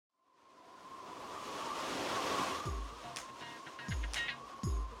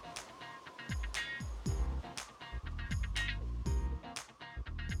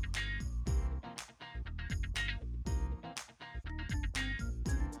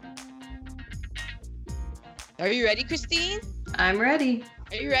Are you ready, Christine? I'm ready.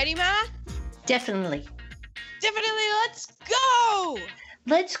 Are you ready, Ma? Definitely. Definitely, let's go!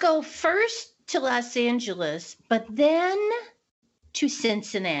 Let's go first to Los Angeles, but then to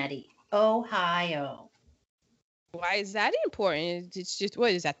Cincinnati, Ohio. Why is that important? It's just,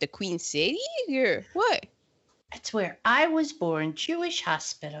 what is that, the Queen City? Or what? That's where I was born, Jewish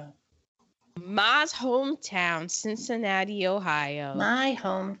Hospital. Ma's hometown, Cincinnati, Ohio. My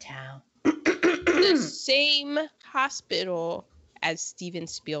hometown. The same hospital as Steven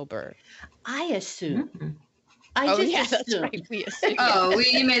Spielberg. I assume. Mm-hmm. That's assumed. right. We assume.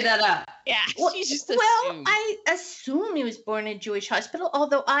 You made that up. Yeah, Well, she just well, assumed. I assume he was born in a Jewish hospital,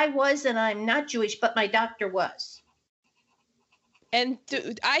 although I was, and I'm not Jewish, but my doctor was. And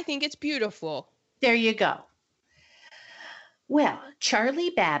I think it's beautiful. There you go. Well,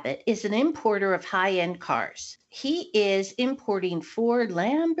 Charlie Babbitt is an importer of high-end cars. He is importing 4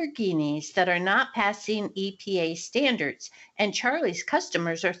 Lamborghinis that are not passing EPA standards, and Charlie's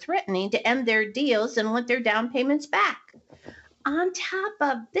customers are threatening to end their deals and want their down payments back. On top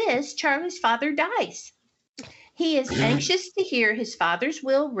of this, Charlie's father dies. He is anxious to hear his father's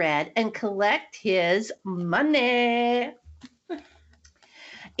will read and collect his money.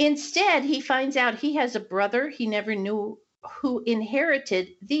 Instead, he finds out he has a brother he never knew who inherited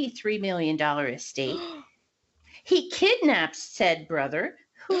the $3 million estate. He kidnaps said brother,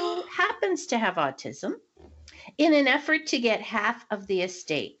 who happens to have autism, in an effort to get half of the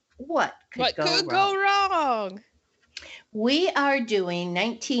estate. What could go wrong? We are doing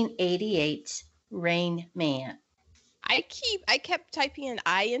 1988's Rain Man. I kept typing an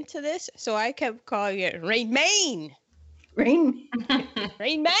I into this, so I kept calling it Rain Main. Rain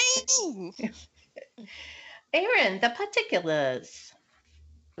Rain Main. Aaron, the particulars.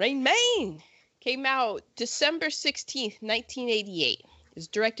 Rain Main came out December 16th, 1988. It's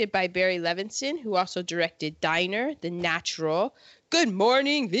directed by Barry Levinson, who also directed Diner, The Natural, Good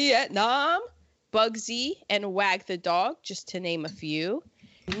Morning Vietnam, Bugsy, and Wag the Dog, just to name a few.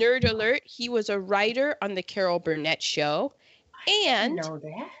 Nerd alert, he was a writer on The Carol Burnett Show. And I know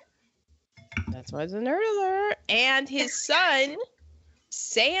that. That's why it's a nerd alert. And his son,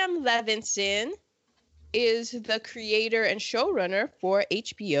 Sam Levinson, is the creator and showrunner for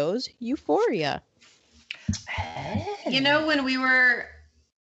HBO's Euphoria. You know, when we were,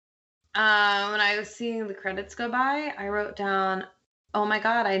 when I was seeing the credits go by, I wrote down, oh my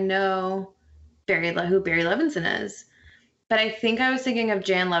God, I know who Barry Levinson is. But I think I was thinking of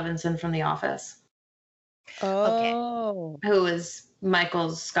Jan Levinson from The Office. Oh. Okay. Who was Michael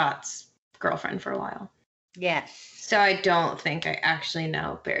Scott's girlfriend for a while. Yes. So I don't think I actually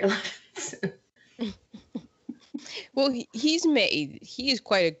know Barry Levinson. Well, he is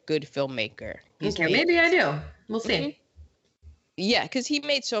quite a good filmmaker. Maybe I do. We'll see. Mm-hmm. Yeah, because he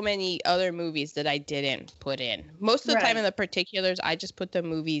made so many other movies that I didn't put in. Most of the time in the particulars, I just put the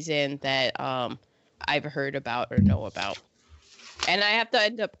movies in that I've heard about or know about. And I have to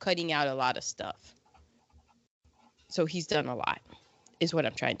end up cutting out a lot of stuff. So he's done a lot, is what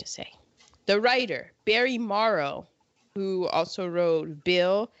I'm trying to say. The writer, Barry Morrow, who also wrote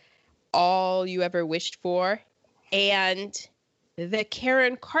Bill, All You Ever Wished For, and The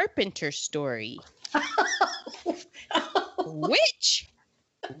Karen Carpenter Story. Which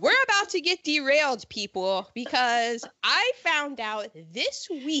we're about to get derailed, people, because I found out this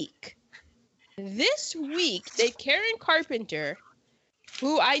week that Karen Carpenter,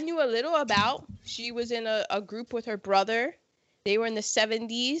 who I knew a little about, she was in a group with her brother. They were in the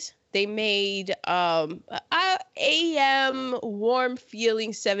 70s. They made AM warm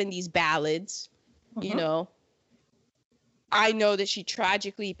feeling 70s ballads, you know. I know that she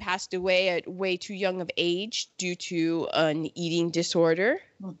tragically passed away at way too young of age due to an eating disorder.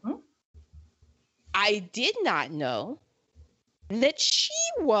 Mm-hmm. I did not know that she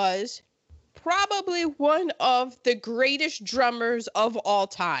was probably one of the greatest drummers of all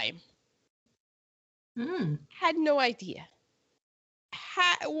time. Had no idea.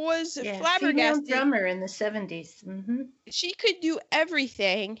 Was flabbergasted. Female drummer in the 70s. Mm-hmm. She could do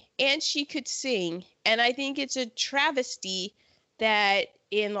everything, and she could sing. And I think it's a travesty that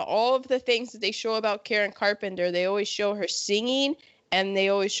in all of the things that they show about Karen Carpenter, they always show her singing, and they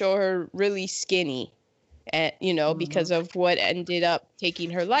always show her really skinny, and because of what ended up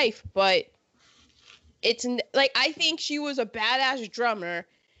taking her life. But it's like, I think she was a badass drummer,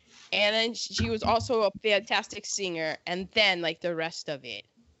 and then she was also a fantastic singer, and then like the rest of it.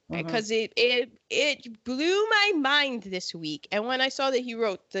 Because it blew my mind this week. And when I saw that he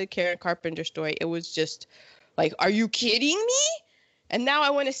wrote the Karen Carpenter Story, it was just like, are you kidding me? And now I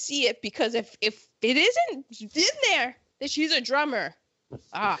want to see it, because if it isn't in there that she's a drummer,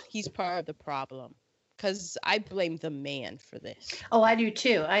 he's part of the problem. because I blame the man for this. Oh, I do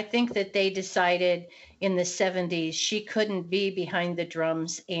too. I think that they decided in the 70s she couldn't be behind the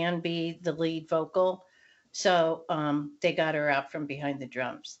drums and be the lead vocal. So they got her out from behind the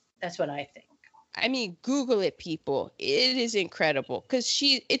drums. That's what I think. I mean, Google it, people. It is incredible because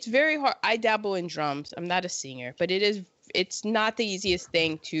it's very hard. I dabble in drums. I'm not a singer, but it's not the easiest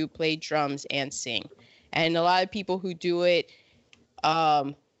thing to play drums and sing. And a lot of people who do it,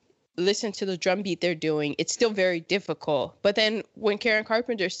 listen to the drum beat they're doing. It's still very difficult. But then when Karen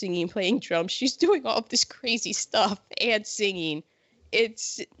Carpenter's singing, playing drums, she's doing all of this crazy stuff and singing.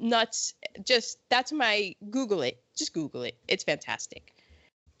 It's nuts. That's my Google it. Just Google it. It's fantastic.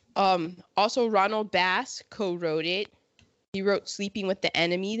 Also, Ronald Bass co-wrote it. He wrote Sleeping with the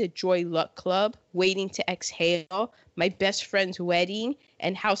Enemy, The Joy Luck Club, Waiting to Exhale, My Best Friend's Wedding,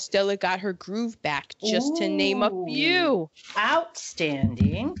 and How Stella Got Her Groove Back, just to name a few.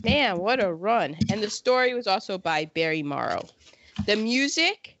 Outstanding. Man, what a run. And the story was also by Barry Morrow. The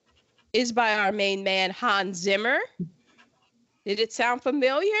music is by our main man, Hans Zimmer. Did it sound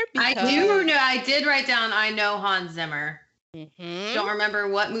familiar? I do know. I did write down, I know Hans Zimmer. Mm-hmm. Don't remember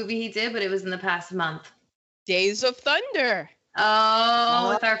what movie he did, but it was in the past month. Days of Thunder.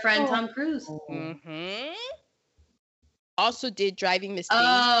 Oh, with our friend Tom Cruise. Mm-hmm. Also did Driving Miss Daisy.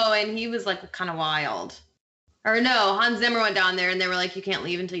 Oh, and he was like kind of wild. Or no, Hans Zimmer went down there and they were like, you can't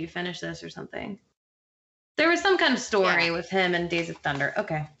leave until you finish this or something. There was some kind of story with him and Days of Thunder.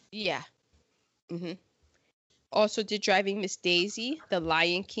 Okay. Yeah. Mm-hmm. Also did Driving Miss Daisy, The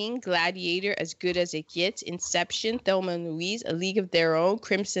Lion King, Gladiator, As Good as It Gets, Inception, Thelma and Louise, A League of Their Own,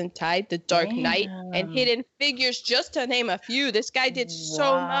 Crimson Tide, The Dark Knight, and Hidden Figures, just to name a few. This guy did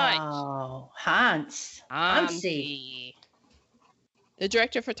so much. Wow. Hansi. The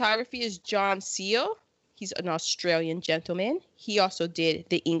director of photography is John Seal. He's an Australian gentleman. He also did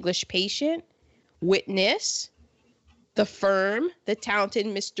The English Patient, Witness, The Firm, The Talented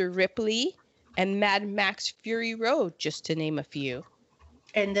Mr. Ripley, and Mad Max Fury Road, just to name a few.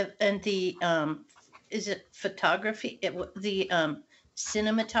 And the is it photography?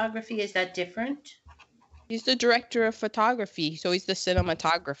 Cinematography, is that different? He's the director of photography, so he's the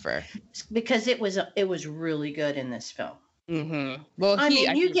cinematographer. Because it was really good in this film. Mm-hmm. Well,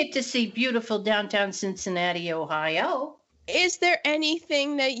 you get to see beautiful downtown Cincinnati, Ohio. Is there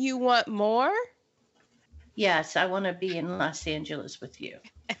anything that you want more? Yes, I want to be in Los Angeles with you.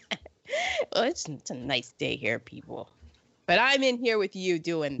 Well, it's a nice day here, people. But I'm in here with you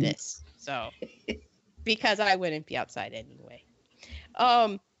doing this. So, because I wouldn't be outside anyway.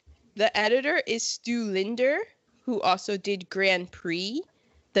 The editor is Stu Linder, who also did Grand Prix,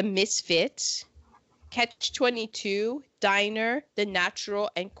 The Misfits, Catch-22, Diner, The Natural,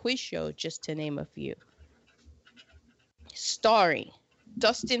 and Quiz Show, just to name a few. Starring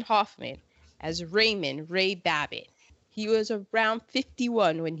Dustin Hoffman as Raymond Ray Babbitt. He was around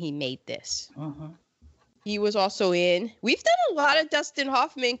 51 when he made this. Uh-huh. He was also we've done a lot of Dustin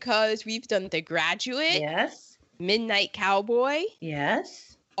Hoffman because we've done The Graduate. Yes. Midnight Cowboy.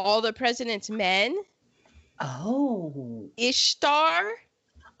 Yes. All the President's Men. Oh. Ishtar.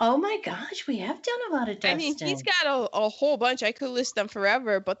 Oh my gosh, we have done a lot of Dustin. I mean, he's got a whole bunch. I could list them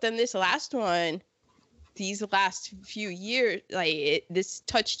forever, but then this last one, these last few years, this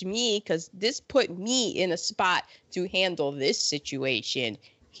touched me because this put me in a spot to handle this situation.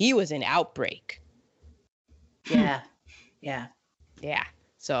 He was an Outbreak. Yeah.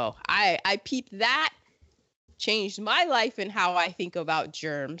 So I peeped that, changed my life and how I think about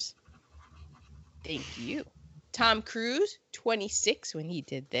germs. Thank you. Tom Cruise, 26 when he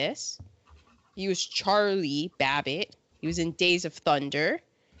did this. He was Charlie Babbitt. He was in Days of Thunder.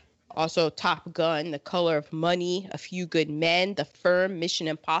 Also, Top Gun, The Color of Money, A Few Good Men, The Firm, Mission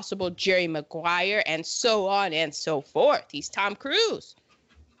Impossible, Jerry Maguire, and so on and so forth. He's Tom Cruise.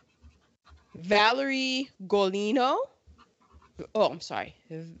 Valeria Golino.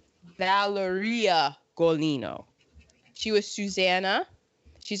 She was Susanna.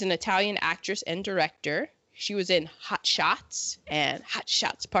 She's an Italian actress and director. She was in Hot Shots and Hot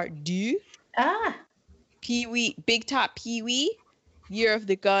Shots Part 2. Pee-wee, Big Top Pee-wee, Year of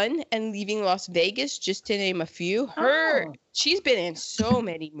the Gun, and Leaving Las Vegas, just to name a few. She's been in so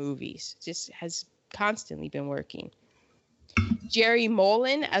many movies. Just has constantly been working. Jerry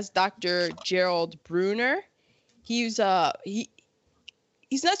Molen as Dr. Gerald Bruner. He's not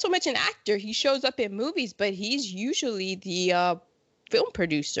so much an actor. He shows up in movies, but he's usually the film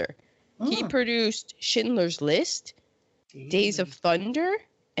producer. He produced Schindler's List, Days of Thunder,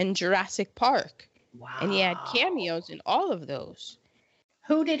 and Jurassic Park. Wow. And he had cameos in all of those.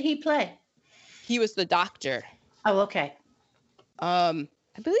 Who did he play? He was the doctor. Oh, okay.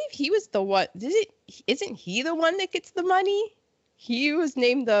 I believe he was the one. Isn't he the one that gets the money? He was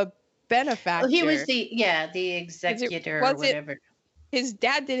named the benefactor. He was the executor or whatever. His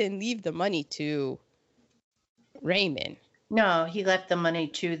dad didn't leave the money to Raymond. No, he left the money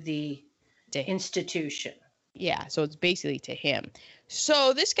to the institution. Yeah, so it's basically to him.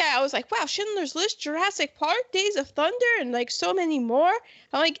 So this guy, I was like, wow, Schindler's List, Jurassic Park, Days of Thunder, and like so many more.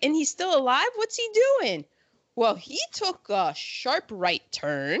 I'm like, and he's still alive? What's he doing? Well, he took a sharp right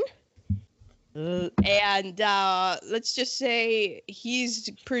turn. And let's just say he's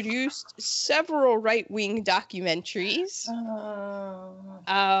produced several right-wing documentaries.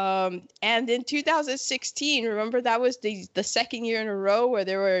 And in 2016, remember that was the second year in a row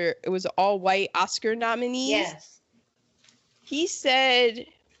where it was all white Oscar nominees. Yes. He said,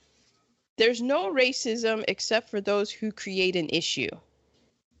 "There's no racism except for those who create an issue.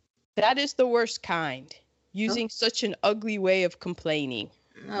 That is the worst kind, using such an ugly way of complaining."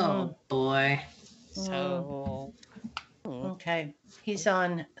 Oh boy. So okay, he's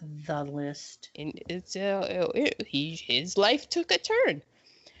on the list. And it's his life took a turn.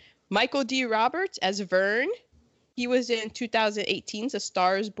 Michael D. Roberts as Vern. He was in 2018's A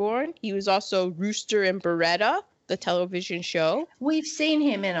Star Is Born. He was also Rooster and Beretta, the television show. We've seen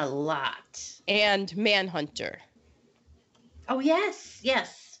him in a lot. And Manhunter. Oh yes.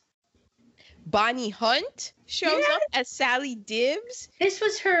 Bonnie Hunt shows up as Sally Dibbs. This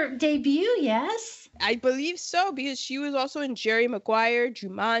was her debut, yes? I believe so, because she was also in Jerry Maguire,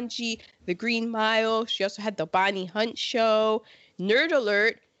 Jumanji, The Green Mile. She also had the Bonnie Hunt show. Nerd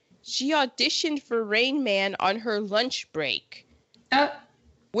alert, she auditioned for Rain Man on her lunch break.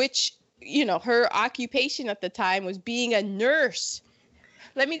 Which, her occupation at the time was being a nurse.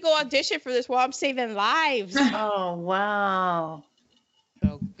 Let me go audition for this while I'm saving lives. Oh, wow.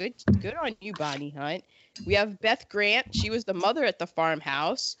 So good on you, Bonnie Hunt. We have Beth Grant. She was the mother at the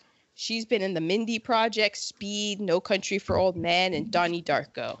farmhouse. She's been in the Mindy Project, Speed, No Country for Old Men, and Donnie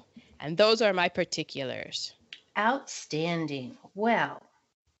Darko. And those are my particulars. Outstanding. Well,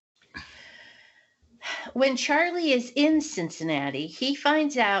 when Charlie is in Cincinnati, he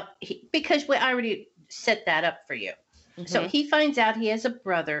finds out, because we already set that up for you. Mm-hmm. So he finds out he has a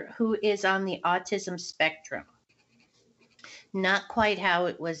brother who is on the autism spectrum. Not quite how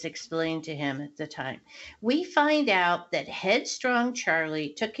it was explained to him at the time. We find out that headstrong Charlie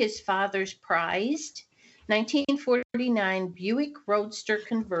took his father's prized 1949 Buick Roadster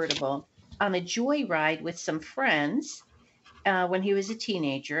convertible on a joyride with some friends when he was a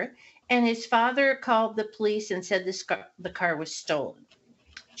teenager, and his father called the police and said the car was stolen.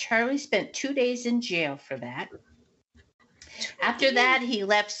 Charlie spent 2 days in jail for that. After that, he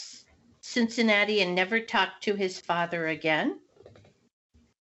left Cincinnati and never talked to his father again.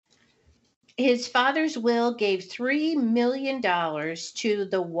 His father's will gave $3 million to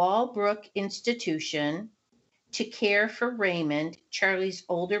the Walbrook Institution to care for Raymond, Charlie's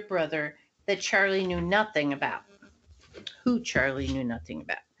older brother, that Charlie knew nothing about. Who Charlie knew nothing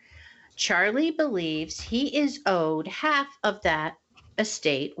about. Charlie believes he is owed half of that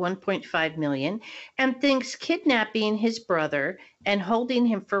estate, $1.5 million, and thinks kidnapping his brother and holding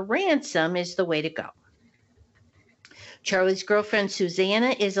him for ransom is the way to go. Charlie's girlfriend,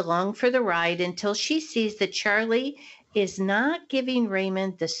 Susanna, is along for the ride until she sees that Charlie is not giving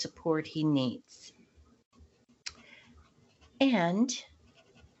Raymond the support he needs. And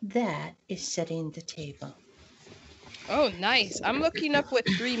that is setting the table. Oh, nice. I'm looking up what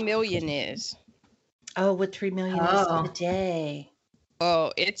 3 million is. Oh, what 3 million is today?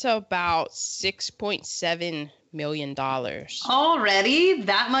 Oh, it's about $6.7 million. Already?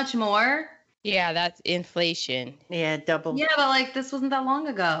 That much more? Yeah, that's inflation. Yeah, double. Yeah, but this wasn't that long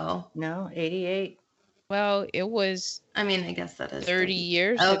ago. No, 88. Well, it was. I mean, I guess that is 30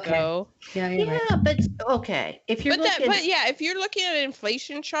 years ago. Yeah, right. But okay. If you're if you're looking at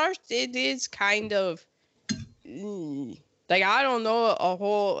inflation charts, it is kind of I don't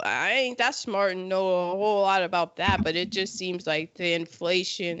know I ain't that smart and know a whole lot about that, but it just seems like the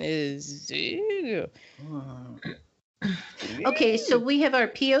inflation is. Okay, so we have our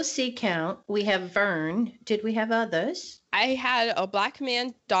POC count. We have Vern. Did we have others? I had a black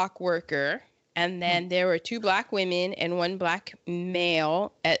man dock worker, and then there were 2 black women and 1 black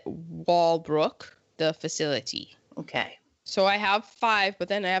male at Walbrook, the facility. Okay. So I have 5, but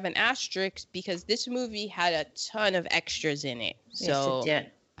then I have an asterisk because this movie had a ton of extras in it. So yes, it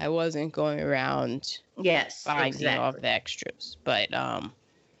did. I wasn't going around finding all the extras. But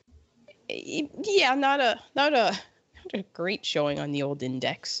yeah, not a great showing on the old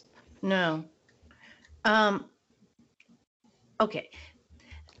index. No. Okay.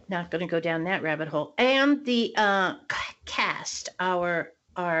 Not going to go down that rabbit hole. And the cast, our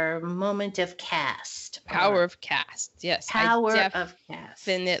our moment of cast. Power of cast. Yes. Power of cast.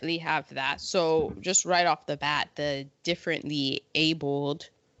 Definitely have that. So just right off the bat, the differently abled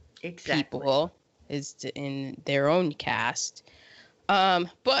people is in their own cast.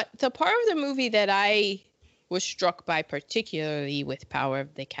 But the part of the movie that I was struck by particularly with Power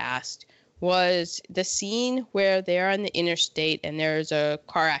of the Cast was the scene where they're on the interstate and there's a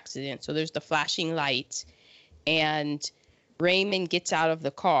car accident. So there's the flashing lights and Raymond gets out of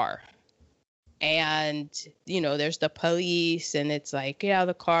the car and, you know, there's the police and it's like, get out of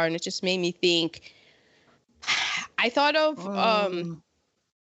the car. And it just made me think, I thought of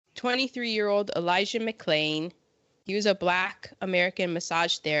 23-year-old Elijah McClain. He was a Black American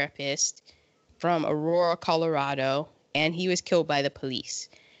massage therapist from Aurora, Colorado, and he was killed by the police.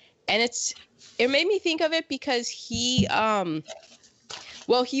 And it made me think of it because he was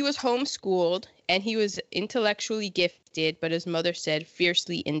homeschooled and he was intellectually gifted, but his mother said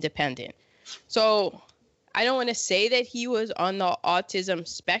fiercely independent. So I don't want to say that he was on the autism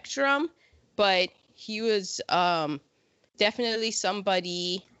spectrum, but he was definitely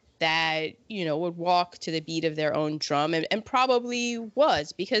somebody that, you know, would walk to the beat of their own drum and probably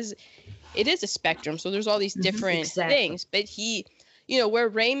was, because it is a spectrum. So there's all these different things, but he, you know, where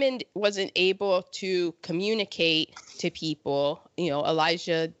Raymond wasn't able to communicate to people, you know,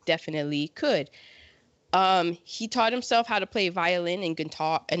 Elijah definitely could. He taught himself how to play violin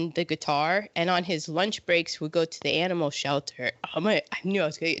and the guitar, and on his lunch breaks would go to the animal shelter. I knew I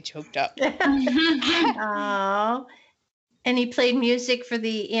was gonna get choked up. Oh, and he played music for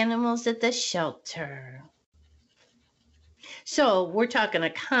the animals at the shelter. So we're talking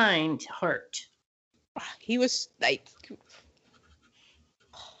a kind heart. He was like,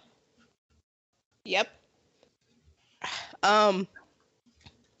 yep. All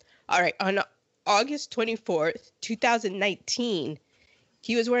right. On August 24th, 2019,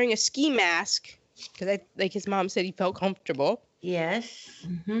 he was wearing a ski mask because, like his mom said, he felt comfortable. Yes.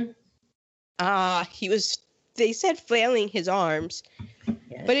 He was, they said, flailing his arms,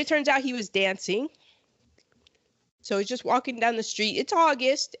 but it turns out he was dancing. So he's just walking down the street. It's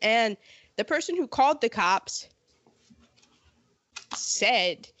August, and the person who called the cops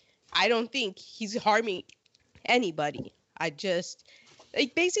said, I don't think he's harming anybody.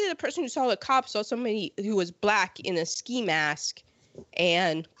 Basically the person who saw the cops saw somebody who was Black in a ski mask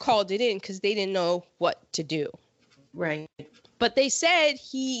and called it in because they didn't know what to do. Right. But they said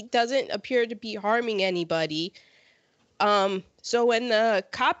he doesn't appear to be harming anybody. So when the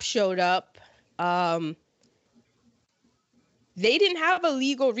cops showed up, they didn't have a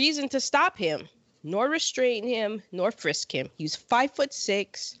legal reason to stop him, nor restrain him, nor frisk him. He was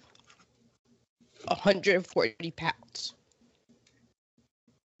 5'6", 140 pounds.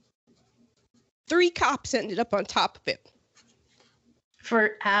 3 cops ended up on top of him.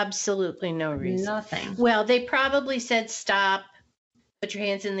 For absolutely no reason. Nothing. Well, they probably said, stop, put your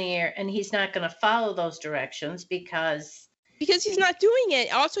hands in the air, and he's not going to follow those directions because he's not doing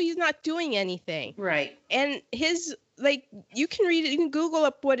it. Also, he's not doing anything. Right. And his, you can read it, you can Google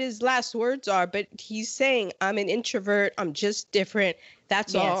up what his last words are, but he's saying, I'm an introvert, I'm just different,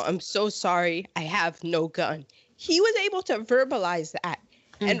 that's all, I'm so sorry, I have no gun. He was able to verbalize that.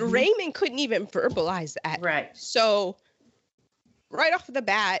 And Raymond couldn't even verbalize that. Right. So right off the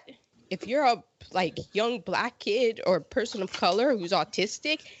bat, if you're a young Black kid or person of color who's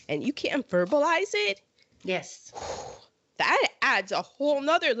autistic and you can't verbalize it, yes, that adds a whole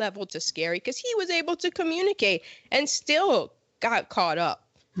nother level to scary, because he was able to communicate and still got caught up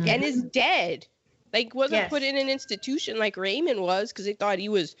and is dead. Wasn't put in an institution like Raymond was because they thought he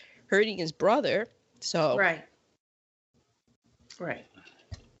was hurting his brother. So right.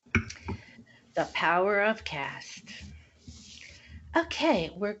 The power of cast.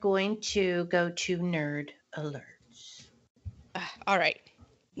 Okay, we're going to go to nerd alerts. All right.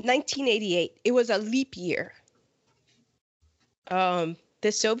 1988. It was a leap year.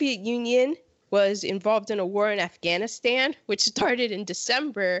 The Soviet Union was involved in a war in Afghanistan, which started in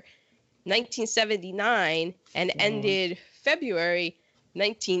December 1979 and ended February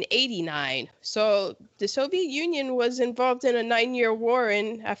 1989. So the Soviet Union was involved in a 9-year war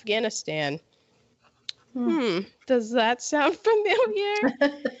in Afghanistan. Does that sound familiar?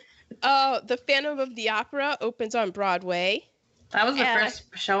 The Phantom of the Opera opens on Broadway. That was the first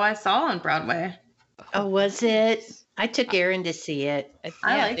show I saw on Broadway. Oh, was it? I took Aaron to see it.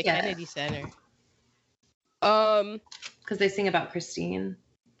 I like the it. Kennedy Center. Because they sing about Christine.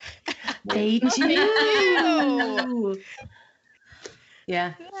 They do.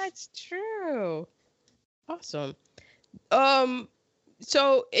 Yeah. That's true. Awesome.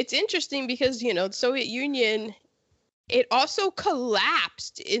 So it's interesting because, the Soviet Union it also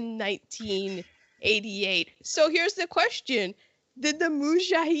collapsed in 1988. So here's the question. Did the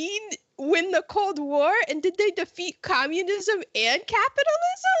Mujahideen win the Cold War, and did they defeat communism and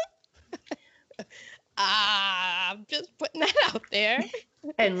capitalism? I'm just putting that out there.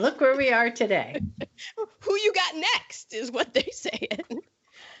 And look where we are today. Who you got next is what they're saying.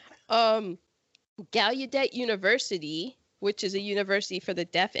 Gallaudet University, which is a university for the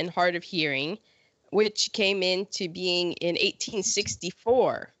deaf and hard of hearing, which came into being in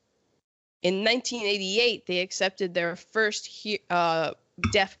 1864. In 1988, they accepted their first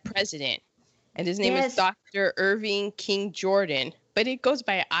deaf president, and his name is Dr. Irving King Jordan. But it goes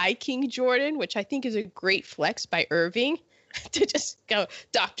by I. King Jordan, which I think is a great flex by Irving to just go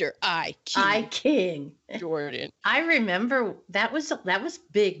Dr. King Jordan. I remember that was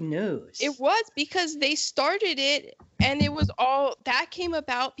big news. It was, because they started it, and it was all that came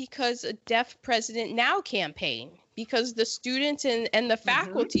about because a Deaf President Now campaign, because the students and the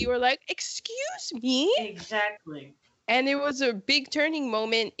faculty were like, excuse me. Exactly. And it was a big turning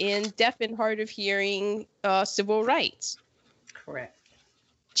moment in deaf and hard of hearing civil rights. Correct.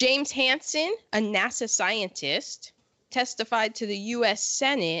 James Hansen, a NASA scientist, testified to the U.S.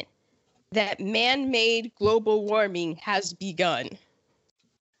 Senate that man-made global warming has begun.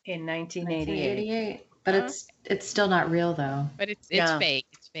 In 1988. But it's still not real, though. But it's fake.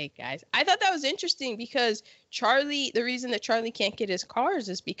 It's fake, guys. I thought that was interesting because the reason that Charlie can't get his cars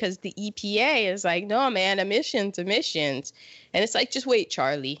is because the EPA is like, no, man, emissions. And it's like, just wait,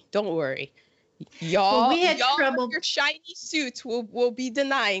 Charlie. Don't worry. Y'all, we had trouble. Your shiny suits will be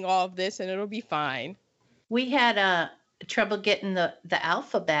denying all of this, and it'll be fine. We had trouble getting the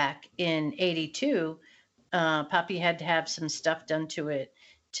Alpha back in 82. Poppy had to have some stuff done to it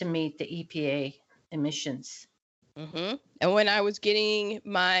to meet the EPA emissions. And when I was getting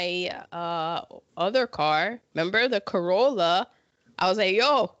my other car, remember the Corolla, I was like,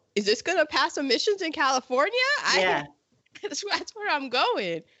 yo, is this going to pass emissions in California? Yeah. That's where I'm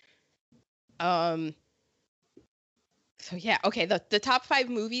going. So yeah, okay, the top 5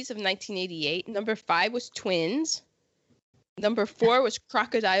 movies of 1988. Number 5 was Twins. Number 4 was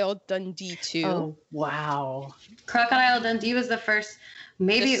Crocodile Dundee 2. Oh, wow. Crocodile Dundee was the first.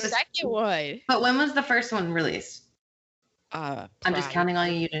 Maybe it was the second one. But when was the first one released? I'm just counting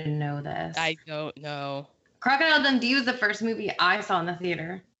on you to know this. I don't know. Crocodile Dundee was the first movie I saw in the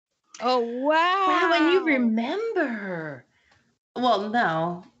theater. Oh, wow. Wow, and you remember. Well,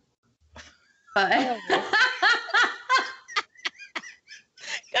 no. But because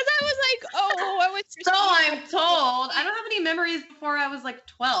I was like, oh, I was so I'm told. I don't have any memories before I was like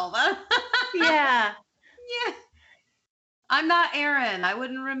 12. Yeah. Yeah. I'm not Aaron. I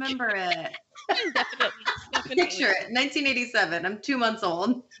wouldn't remember it. Definitely. Picture it. 1987. I'm 2 months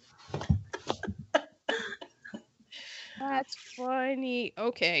old. That's funny.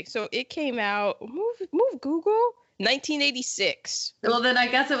 Okay, so it came out. Move Google. 1986. Well, then I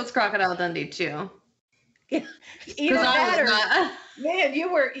guess it was Crocodile Dundee too. Even better. Man,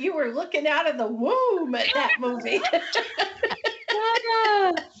 you were looking out of the womb at that movie.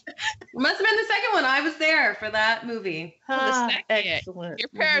 Must have been the second one. I was there for that movie. Excellent. Your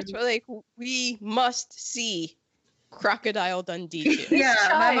parents were like, we must see Crocodile Dundee 2. Yeah,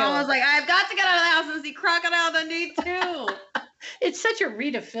 my mom was like, I've got to get out of the house and see Crocodile Dundee 2. It's such a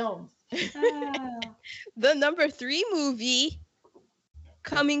Rita film. The number 3 movie,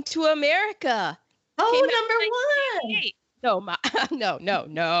 Coming to America. Oh, number 1.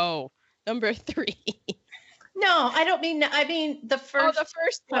 No. Number 3. No, I don't mean. I mean the first. Oh, the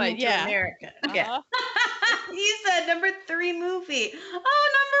first one. Coming to America. Yeah. You said number 3 movie. Oh,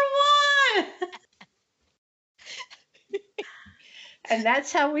 number 1. And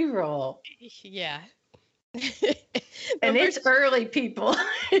that's how we roll. Yeah. And it's early, people.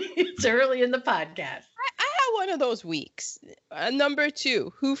 It's early in the podcast. I had one of those weeks. Number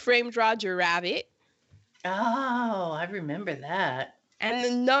 2, Who Framed Roger Rabbit? Oh, I remember that. And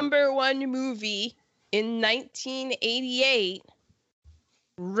the number 1 movie in 1988,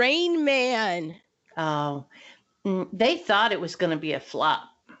 Rain Man. Oh, they thought it was going to be a flop.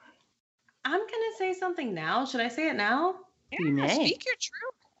 I'm going to say something now. Should I say it now? Yeah, You may. speak your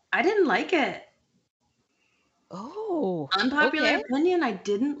truth. I didn't like it. Oh, Unpopular opinion, I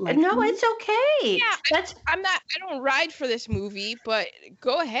didn't like it. No, it's okay. Yeah, I don't ride for this movie, but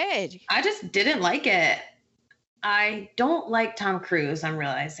go ahead. I just didn't like it. I don't like Tom Cruise, I'm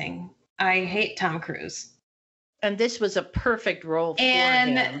realizing. I hate Tom Cruise. And this was a perfect role for him.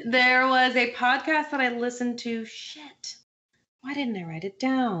 And there was a podcast that I listened to. Shit. Why didn't I write it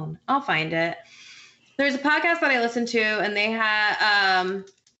down? I'll find it. There's a podcast that I listened to, and they had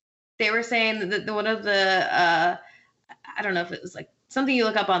they were saying that one of the I don't know if it was like something you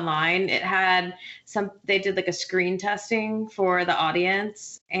look up online. It had they did like a screen testing for the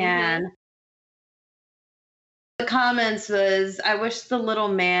audience, and the comments was, I wish the little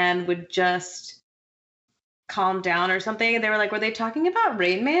man would just calm down or something. And they were like, were they talking about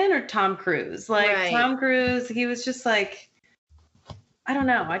Rain Man or Tom Cruise? Like Right. Tom Cruise, he was just like, I don't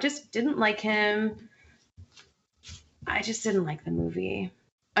know. I just didn't like him. I just didn't like the movie.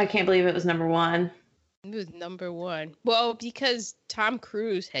 I can't believe it was number one. It was number one. Well, because Tom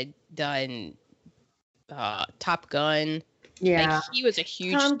Cruise had done Top Gun. Yeah. Like, he was a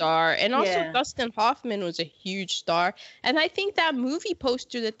huge star. And also Dustin Hoffman was a huge star. And I think that movie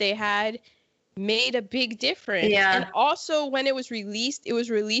poster that they had made a big difference. Yeah. And also when it was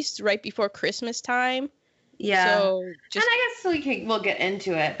released right before Christmas time. Yeah. So and I guess we'll get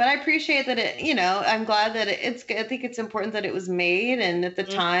into it, but I appreciate that I'm glad that I think it's important that it was made, and at the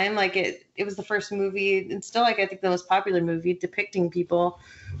time, like it was the first movie, and still like I think the most popular movie depicting people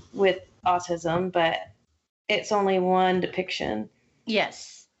with autism, but it's only one depiction.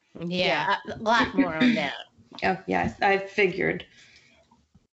 Yes. Yeah. A lot more on that. Oh, yeah, I figured.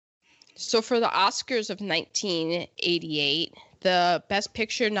 So for the Oscars of 1988, the Best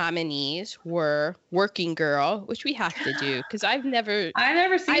Picture nominees were Working Girl, which we have to do because I've never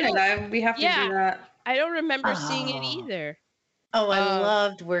seen it. We have to do that. I don't remember seeing it either. Oh, I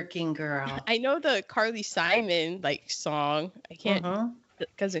loved Working Girl. I know the Carly Simon song. I can't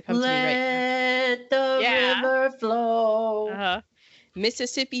because it comes to me right now. Let the river flow.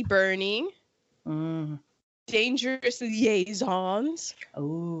 Mississippi Burning. Dangerous Liaisons.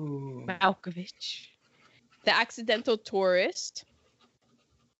 Oh. Malkovich. The Accidental Tourist.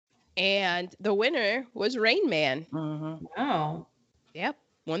 And the winner was Rain Man. Oh. Yep.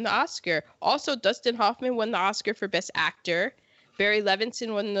 Won the Oscar. Also, Dustin Hoffman won the Oscar for Best Actor. Barry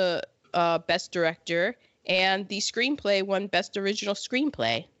Levinson won the Best Director. And the screenplay won Best Original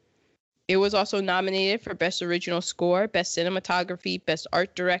Screenplay. It was also nominated for Best Original Score, Best Cinematography, Best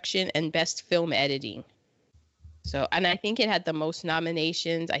Art Direction, and Best Film Editing. So, and I think it had the most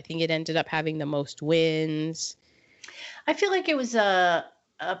nominations. I think it ended up having the most wins. I feel like it was a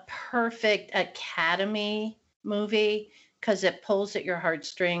perfect Academy movie because it pulls at your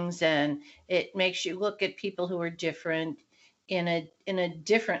heartstrings and it makes you look at people who are different in a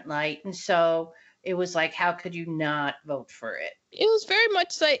different light. And so it was like, how could you not vote for it? It was very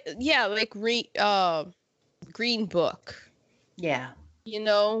much like Green Book. Yeah.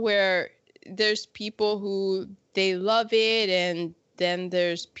 Where there's people who they love it, and then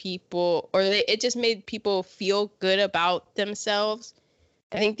there's people, it just made people feel good about themselves.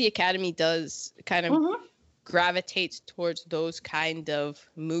 I think the Academy does kind of gravitates towards those kind of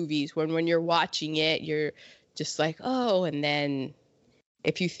movies when you're watching it, you're just like, oh, and then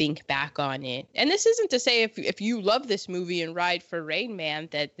if you think back on it. And this isn't to say if you love this movie and ride for Rain Man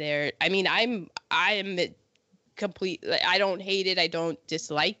that I am complete. I don't hate it. I don't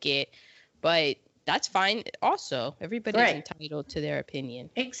dislike it, but that's fine. Also, everybody's entitled to their opinion.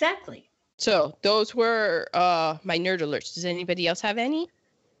 Exactly. So those were my nerd alerts. Does anybody else have any?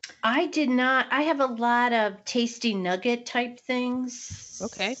 I did not. I have a lot of tasty nugget type things.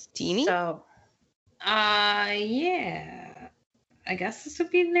 Okay. Teeny? So. Yeah. I guess this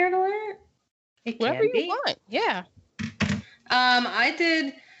would be nerd alert. Whatever you want. Yeah. I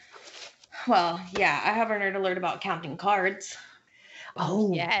did. Well, yeah, I have a nerd alert about counting cards.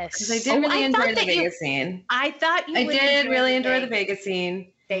 Oh, yes. Because I did really enjoy the Vegas scene. I thought you I did really enjoy the Vegas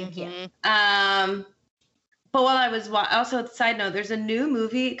scene. Thank you. But while I was also, side note, there's a new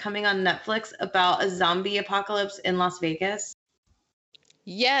movie coming on Netflix about a zombie apocalypse in Las Vegas.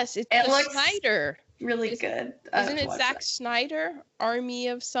 Yes, it looks Snyder. Really good. Isn't it Zack Snyder? Army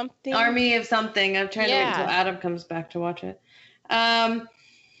of something? Army of something. I'm trying to wait until Adam comes back to watch it.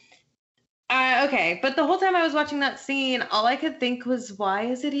 Okay, but the whole time I was watching that scene, all I could think was, why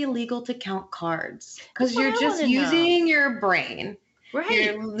is it illegal to count cards? Because you're just using your brain. Right.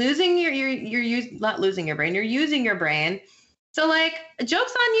 You're losing not losing your brain. You're using your brain. So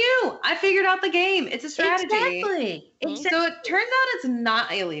joke's on you. I figured out the game. It's a strategy. Exactly. So it turns out it's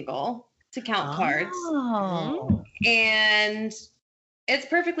not illegal to count cards. And it's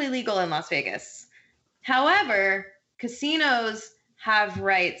perfectly legal in Las Vegas. However, casinos have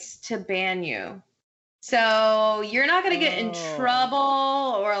rights to ban you. So you're not going to get in trouble,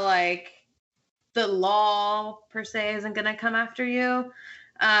 or the law per se isn't going to come after you.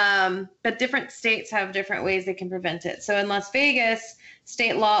 But different states have different ways they can prevent it. So in Las Vegas,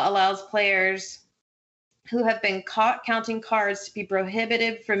 state law allows players who have been caught counting cards to be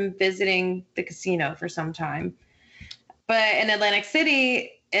prohibited from visiting the casino for some time. But in Atlantic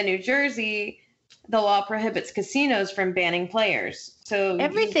City and New Jersey, the law prohibits casinos from banning players. So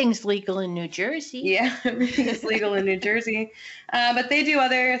Everything's legal in New Jersey. Yeah, everything's legal in New Jersey. But they do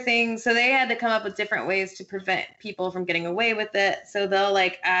other things. So they had to come up with different ways to prevent people from getting away with it. So they'll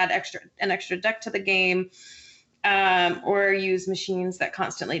like add an extra deck to the game, or use machines that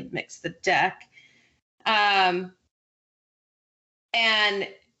constantly mix the deck. And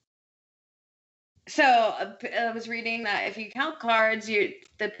so I was reading that if you count cards, they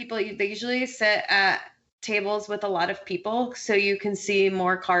usually sit at tables with a lot of people, so you can see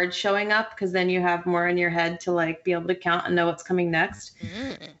more cards showing up, because then you have more in your head to like be able to count and know what's coming next.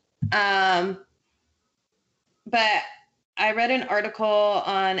 But I read an article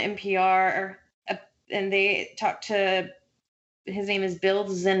on NPR, and they talked to, his name is Bill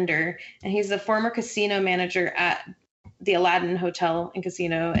Zender, and he's the former casino manager at the Aladdin Hotel and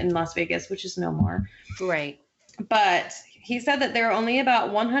Casino in Las Vegas, which is no more. Right. But he said that there are only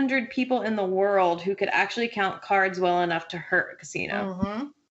about 100 people in the world who could actually count cards well enough to hurt a casino. Mm-hmm.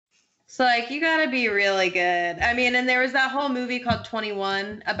 So, like, you got to be really good. I mean, and there was that whole movie called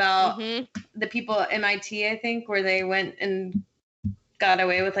 21 about the people at MIT, I think, where they went and got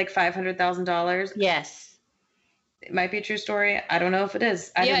away with like $500,000. Yes. It might be a true story. I don't know if it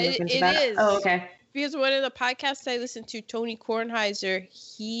is. I didn't look into that. Is. Oh, okay. Because one of the podcasts I listened to, Tony Kornheiser,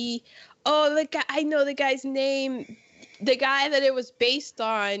 I know the guy's name. The guy that it was based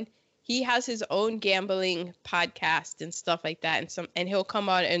on, he has his own gambling podcast and stuff like that, and he'll come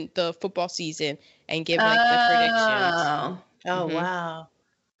on in the football season and give like the predictions. Oh wow.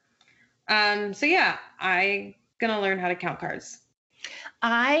 So yeah, I'm gonna learn how to count cards.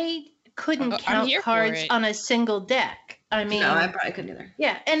 I couldn't count cards on a single deck. I mean, no, I probably couldn't either.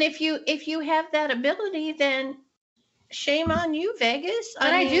 Yeah, and if you have that ability, then shame on you, Vegas.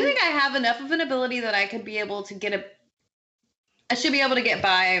 But I do think I have enough of an ability that I could be able to I should be able to get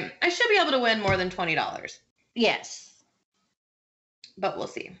by. I should be able to win more than $20. Yes. But we'll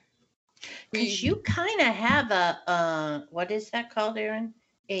see. Because you kind of have a what is that called, Erin?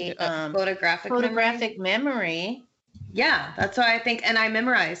 A photographic memory. Yeah, that's why I think, and I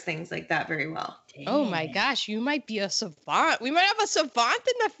memorize things like that very well. Dang. Oh my gosh, you might be a savant. We might have a savant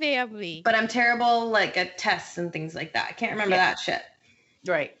in the family. But I'm terrible like at tests and things like that. I can't remember that shit.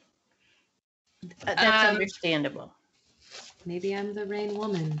 Right. That's understandable. Maybe I'm the rain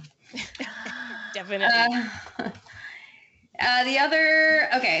woman. Definitely. I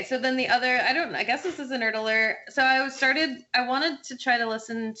guess this is a nerd alert. So I wanted to try to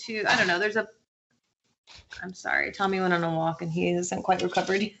listen to, I don't know, I'm sorry, Tommy went on a walk and he isn't quite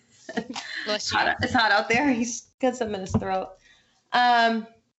recovered. It's hot out there. He's got something in his throat.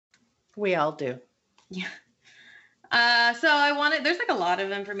 We all do. Yeah. So there's like a lot of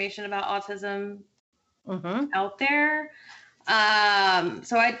information about autism out there.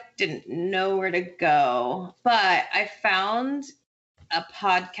 So I didn't know where to go, but I found a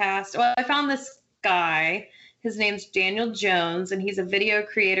podcast. Well, I found this guy. His name's Daniel Jones, and he's a video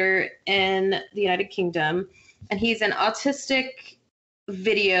creator in the United Kingdom, and he's an autistic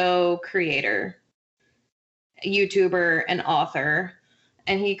video creator, YouTuber, and author,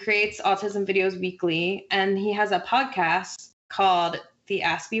 and he creates autism videos weekly, and he has a podcast called The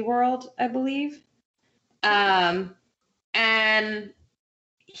Aspie World, I believe. And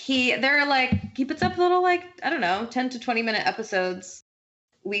he puts up little, like, I don't know, 10 to 20 minute episodes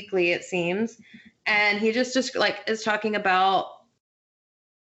weekly, it seems. And he just is talking about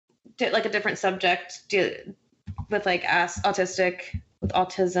like a different subject with like autism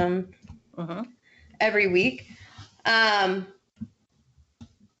every week. And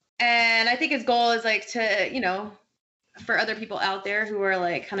I think his goal is like to, for other people out there who are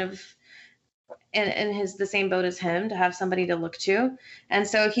like kind of in the same boat as him, to have somebody to look to. And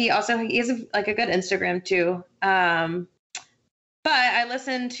so he has a good Instagram too. But I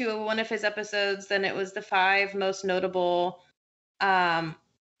listened to one of his episodes, and it was the 5 most notable ASD,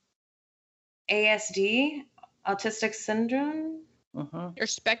 autistic syndrome, or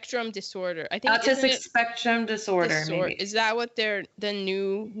spectrum disorder. I think autistic spectrum disorder. Maybe. Is that what the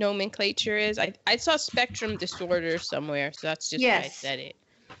new nomenclature is? I saw spectrum disorder somewhere, so that's just why I said it.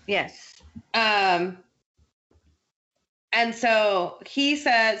 Yes. And so he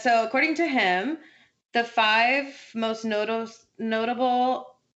said, according to him, the 5 most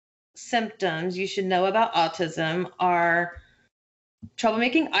notable symptoms you should know about autism are trouble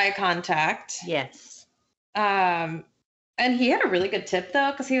making eye contact. Yes. And he had a really good tip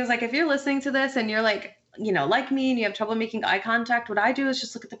though, because he was like, if you're listening to this and you're like, like me, and you have trouble making eye contact, what I do is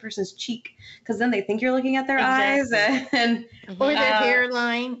just look at the person's cheek, because then they think you're looking at their eyes, and or their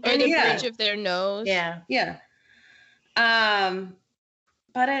hairline, or the bridge of their nose. Yeah. Yeah.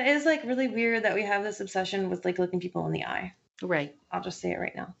 But it is like really weird that we have this obsession with like looking people in the eye. Right. I'll just say it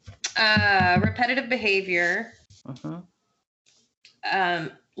right now. Repetitive behavior.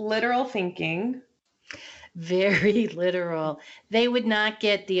 Literal thinking. Very literal. They would not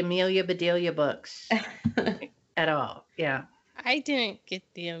get the Amelia Bedelia books at all. Yeah. I didn't get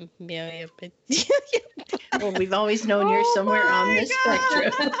the Amelia Bedelia. Well, we've always known you're somewhere on the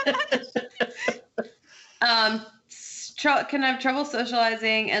spectrum. Can have trouble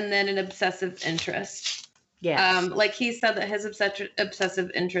socializing, and then an obsessive interest. Yeah. Like he said that his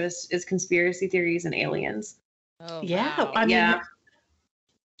obsessive interest is conspiracy theories and aliens. Oh, Yeah. wow.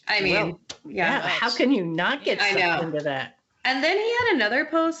 I mean, Well, yeah. How can you not get I sucked know. into that? And then he had another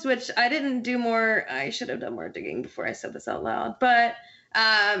post, which I didn't do more. I should have done more digging before I said this out loud. But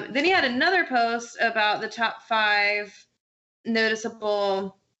then he had another post about the top 5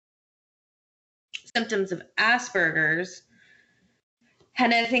 noticeable symptoms of Asperger's.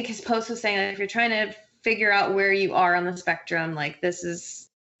 And I think his post was saying, like, if you're trying to figure out where you are on the spectrum, like, this is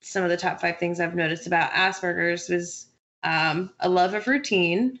some of the top 5 things I've noticed about Asperger's was a love of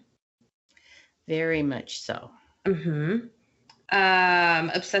routine. Very much so.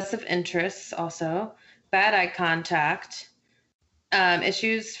 Obsessive interests also, bad eye contact,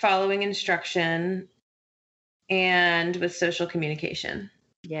 issues following instruction, and with social communication.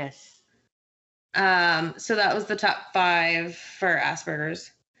 Yes. So that was the top 5 for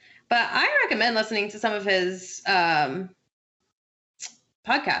Asperger's. But I recommend listening to some of his podcasts.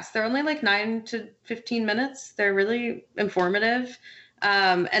 They're only like 9 to 15 minutes. They're really informative.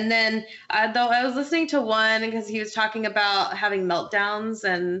 And then though I was listening to one because he was talking about having meltdowns,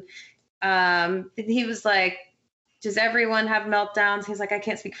 and he was like, does everyone have meltdowns? He's like, I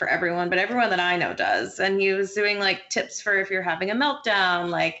can't speak for everyone, but everyone that I know does. And he was doing like tips for if you're having a meltdown,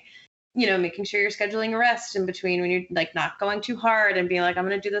 like, you know, making sure you're scheduling a rest in between when you're like not going too hard and being like, I'm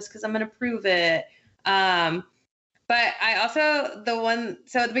going to do this because I'm going to prove it. But I also,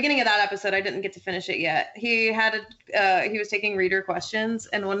 so at the beginning of that episode, I didn't get to finish it yet. He had he was taking reader questions,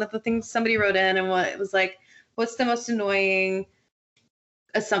 and one of the things somebody wrote in, and it was like, what's the most annoying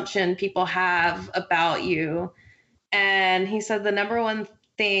assumption people have about you? And he said the number one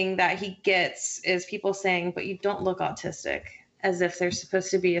thing that he gets is people saying, but you don't look autistic, as if there's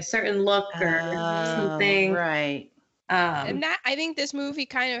supposed to be a certain look or something. Right. And that, I think this movie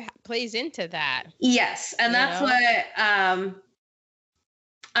kind of plays into that. Yes, and that's what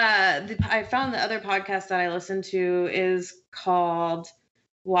I found. The other podcast that I listened to is called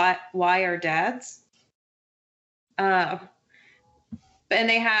Why Are Dads? And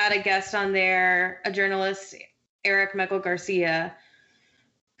they had a guest on there, a journalist, Eric Michael Garcia,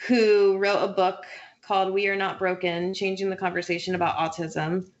 who wrote a book called We Are Not Broken, Changing the Conversation About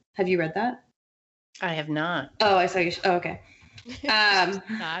Autism. Have you read that? I have not. Oh, I saw you. Oh, okay.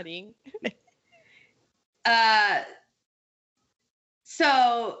 Nodding.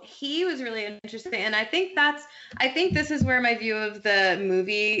 So he was really interesting, and I think this is where my view of the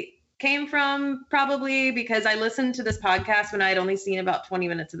movie came from, probably because I listened to this podcast when I had only seen about 20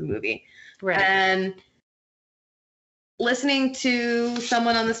 minutes of the movie. Right. And listening to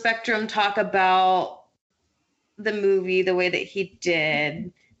someone on the spectrum talk about the movie the way that he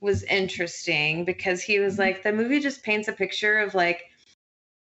did was interesting, because he was like, the movie just paints a picture of like,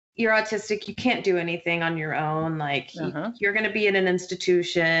 you're autistic, you can't do anything on your own, like you're going to be in an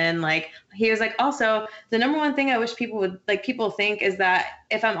institution. Like, he was like, also the number one thing I wish people think is that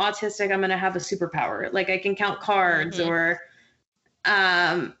if I'm autistic, I'm going to have a superpower, like I can count cards or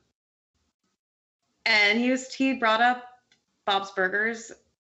and he brought up Bob's Burgers,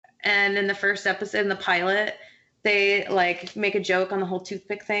 and in the first episode, in the pilot, they like make a joke on the whole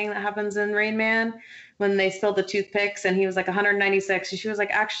toothpick thing that happens in Rain Man when they spilled the toothpicks, and he was like 196, and she was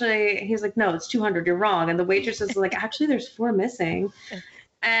like, actually, he was like, no, it's 200, you're wrong. And the waitress was like, actually, there's 4 missing.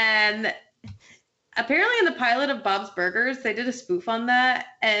 And apparently in the pilot of Bob's Burgers, they did a spoof on that,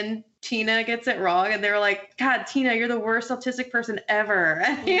 and Tina gets it wrong, and they were like, God, Tina, you're the worst autistic person ever.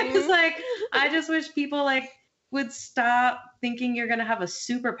 And he was like, I just wish people like would stop thinking you're going to have a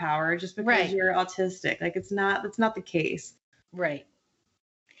superpower just because you're autistic. Like, that's not the case. Right.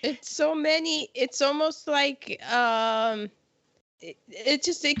 It's almost like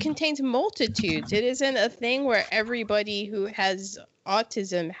it contains multitudes. It isn't a thing where everybody who has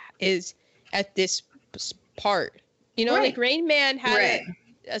autism is at this part. You know, like Rain Man had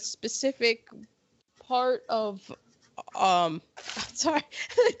a specific part of sorry,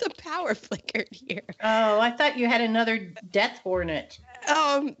 the power flickered here. Oh, I thought you had another death hornet.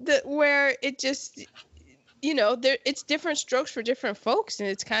 Where it just it's different strokes for different folks, and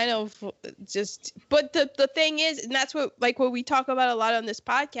it's kind of just, but the thing is, and that's what we talk about a lot on this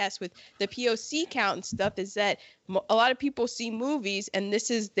podcast with the POC count and stuff, is that a lot of people see movies and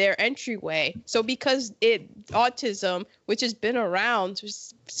this is their entryway. So because autism, which has been around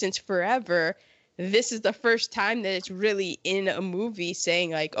since forever, this is the first time that it's really in a movie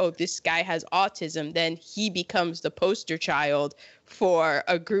saying like, oh, this guy has autism, then he becomes the poster child for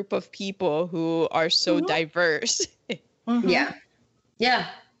a group of people who are so diverse. Yeah.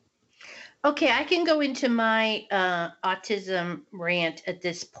 Okay, I can go into my autism rant at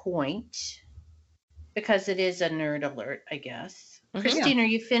this point because it is a nerd alert, I guess. Christine, are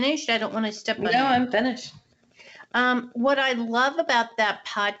you finished? I don't want to step on you. No, I'm finished. What I love about that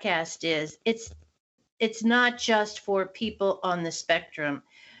podcast is it's not just for people on the spectrum.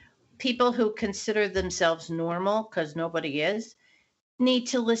 People who consider themselves normal, because nobody is, need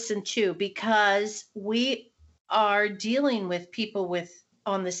to listen too, because we are dealing with people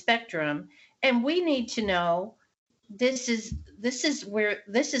on the spectrum, and we need to know this is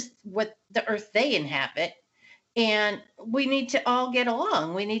what the earth they inhabit, and we need to all get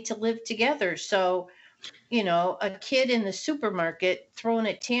along. We need to live together. So, a kid in the supermarket throwing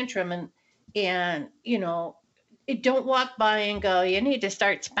a tantrum and don't walk by and go, you need to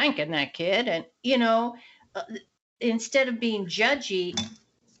start spanking that kid. And, instead of being judgy,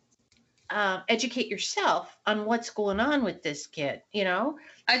 educate yourself on what's going on with this kid,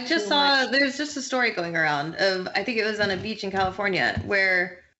 I just saw, there's just a story going around of, I think it was on a beach in California,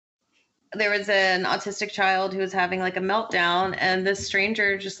 where there was an autistic child who was having like a meltdown, and this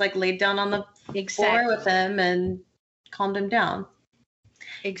stranger just like laid down on the floor with him and calmed him down.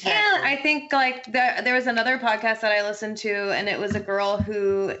 Exactly. And I think like there was another podcast that I listened to, and it was a girl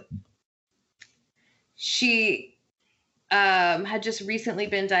who she had just recently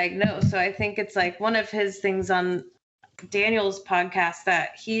been diagnosed. So I think it's like one of his things on Daniel's podcast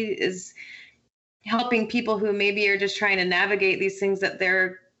that he is helping people who maybe are just trying to navigate these things that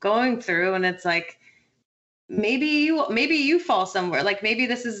they're going through. And it's like, maybe you fall somewhere. Like maybe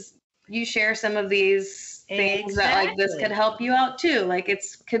you share some of these things that like this could help you out too. Like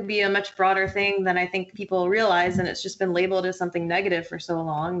could be a much broader thing than I think people realize. And it's just been labeled as something negative for so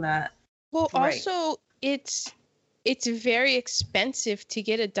long that. Well, also it's very expensive to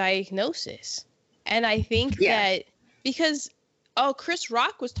get a diagnosis. And I think that because, Chris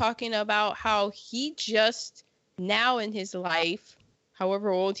Rock was talking about how he just now in his life, however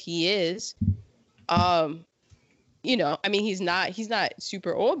old he is, he's not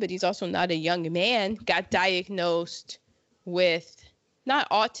super old, but he's also not a young man, got diagnosed with not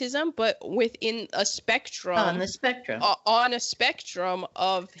autism, but within a spectrum. On the spectrum. On a spectrum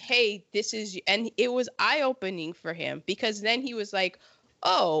of, hey, this is, and it was eye-opening for him, because then he was like,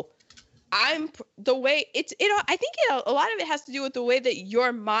 oh, I think a lot of it has to do with the way that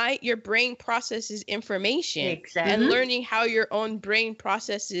your brain processes information. Exactly. And learning how your own brain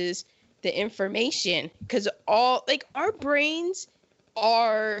processes the information, because our brains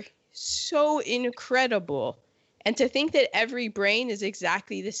are so incredible, and to think that every brain is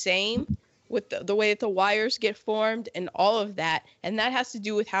exactly the same with the way that the wires get formed and all of that, and that has to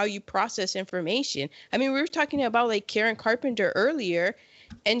do with how you process information. I mean, we were talking about like Karen Carpenter earlier,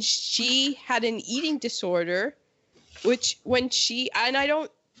 and she had an eating disorder, which and I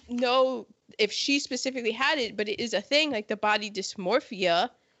don't know if she specifically had it, but it is a thing, like the body dysmorphia,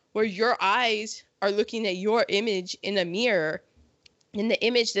 where your eyes are looking at your image in a mirror, and the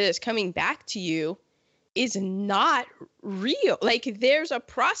image that is coming back to you is not real. Like there's a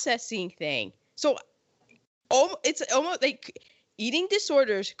processing thing. So it's almost like eating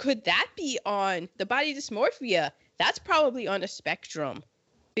disorders. Could that be on the body dysmorphia? That's probably on a spectrum,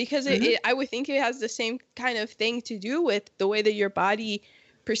 because I would think it has the same kind of thing to do with the way that your body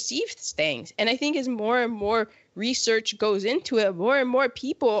perceives things. And I think as more and more research goes into it, more and more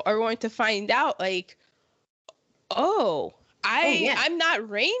people are going to find out like, I'm not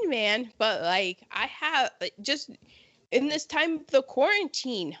Rain Man, but like I have just in this time of the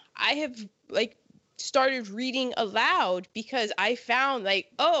quarantine, I have like started reading aloud, because I found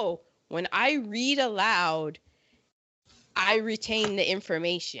like, when I read aloud, I retain the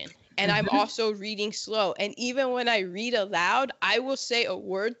information. And I'm also reading slow. And even when I read aloud, I will say a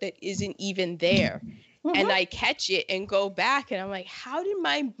word that isn't even there. And I catch it and go back, and I'm like, how did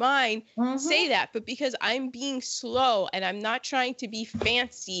my mind say that? But because I'm being slow and I'm not trying to be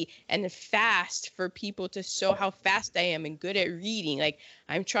fancy and fast for people to show how fast I am and good at reading. Like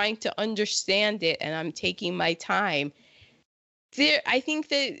I'm trying to understand it, and I'm taking my time. I think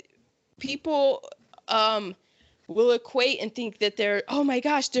that people will equate and think that oh my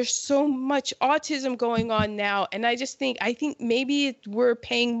gosh, there's so much autism going on now. And I think maybe we're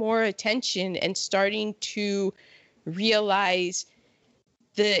paying more attention and starting to realize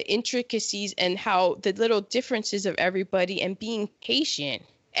the intricacies and how the little differences of everybody, and being patient.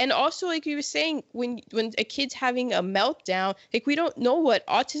 And also, like you were saying, when a kid's having a meltdown, like, we don't know what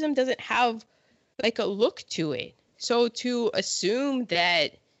autism doesn't have, like, a look to it. So to assume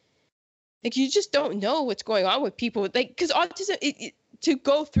that, like, you just don't know what's going on with people, like, because autism, to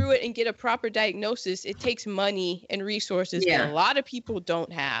go through it and get a proper diagnosis, it takes money and resources that a lot of people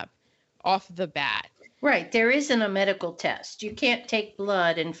don't have off the bat. Right. There isn't a medical test. You can't take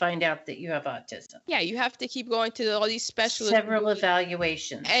blood and find out that you have autism. Yeah, you have to keep going to all these specialists. Several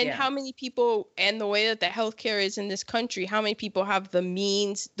evaluations. And how many people, and the way that the healthcare is in this country, how many people have the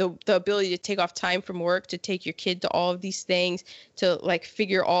means, the ability to take off time from work to take your kid to all of these things, to, like,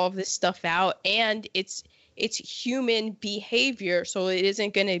 figure all of this stuff out. And it's human behavior, so it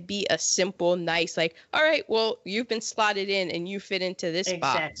isn't going to be a simple, nice, like, all right, well, you've been slotted in and you fit into this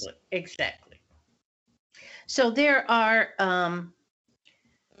box. Exactly. So there are,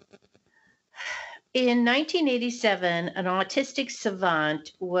 in 1987, an autistic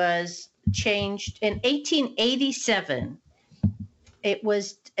savant was changed. In 1887, it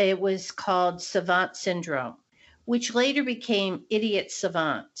was called savant syndrome, which later became idiot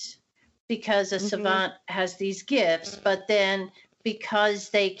savant, because a savant has these gifts, but then because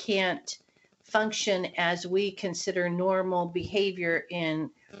they can't function as we consider normal behavior in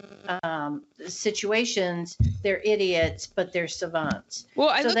situations, they're idiots, but they're savants. Well,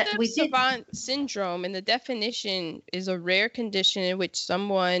 I looked up savant syndrome, and the definition is a rare condition in which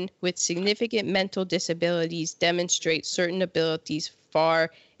someone with significant mental disabilities demonstrates certain abilities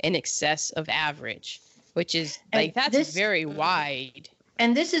far in excess of average, which is, like, that's very wide.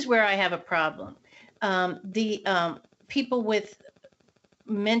 And this is where I have a problem. The people with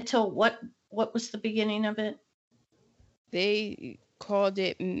mental, what was the beginning of it? They called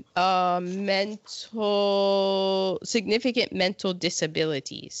it significant mental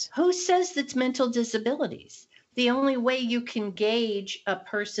disabilities. Who says that's mental disabilities? The only way you can gauge a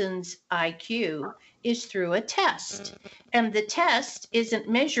person's IQ is through a test. And the test isn't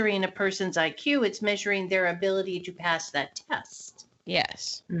measuring a person's IQ, it's measuring their ability to pass that test.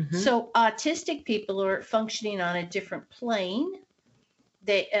 Yes. Mm-hmm. So autistic people are functioning on a different plane.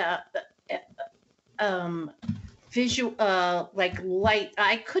 They visual, like light.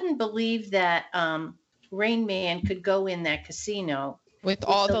 I couldn't believe that Rain Man could go in that casino with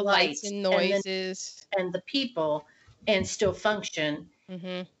all the lights and noises and the people and still function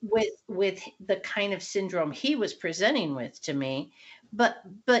with the kind of syndrome he was presenting with to me. But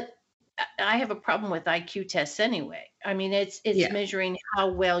I have a problem with IQ tests anyway. I mean, it's measuring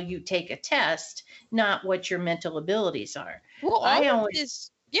how well you take a test, not what your mental abilities are. Well,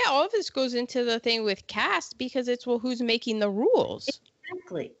 all of this goes into the thing with CAST, because it's, well, who's making the rules?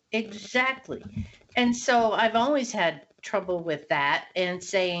 Exactly. And so I've always had trouble with that, and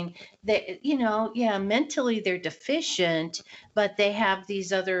saying that, mentally they're deficient, but they have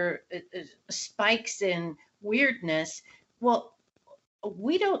these other spikes in weirdness. Well,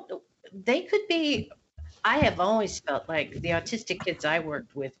 they could be. I have always felt like the autistic kids I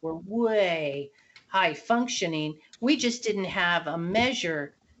worked with were way high functioning. We just didn't have a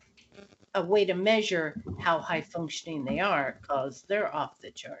way to measure how high functioning they are, because they're off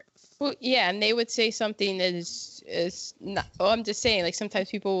the charts. Well, yeah, and they would say something that is not. Oh, I'm just saying, like, sometimes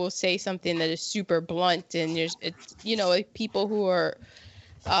people will say something that is super blunt, and like people who are.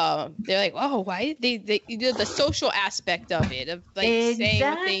 They're like, oh, why did they the social aspect of it, of, like, saying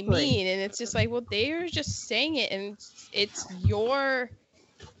what they mean, and it's just like, well, they're just saying it, and it's your.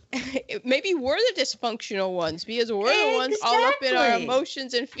 Maybe we're the dysfunctional ones, because we're the ones all up in our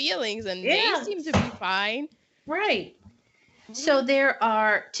emotions and feelings, and they seem to be fine. Right. So there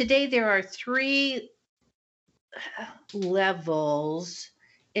are 3 levels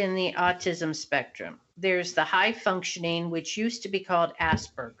in the autism spectrum. There's the high functioning, which used to be called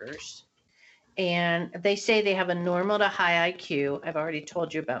Asperger's. And they say they have a normal to high IQ. I've already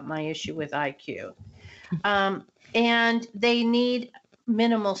told you about my issue with IQ. And they need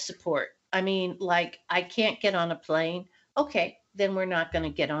minimal support. I mean, like, I can't get on a plane. Okay, then we're not going to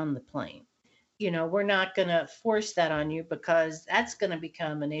get on the plane. We're not going to force that on you, because that's going to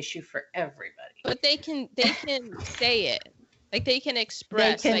become an issue for everybody. But they can say it. Like, they can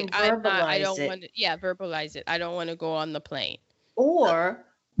express, they can verbalize it. I don't want to go on the plane. Or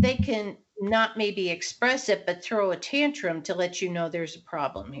they can not maybe express it, but throw a tantrum to let you know there's a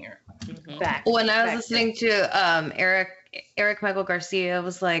problem here. When I was listening to Eric Michael Garcia,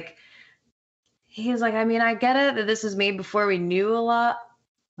 was like, he was like, I mean, I get it that this was made before we knew a lot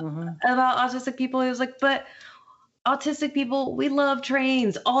about autistic people. He was like, but autistic people, we love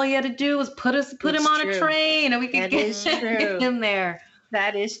trains. All you had to do was put him on a train and we could get him there.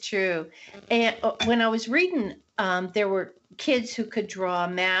 That is true. And when I was reading, there were kids who could draw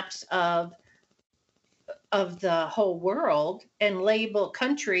maps of the whole world and label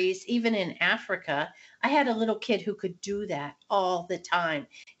countries, even in Africa. I had a little kid who could do that all the time.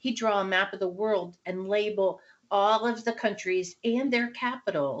 He'd draw a map of the world and label all of the countries and their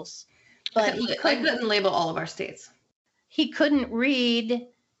capitals. But I couldn't label all of our states. He couldn't read,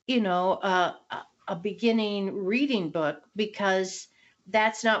 a beginning reading book because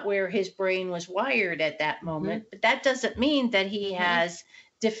that's not where his brain was wired at that moment. But that doesn't mean that he has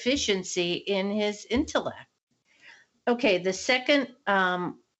deficiency in his intellect. Okay, the second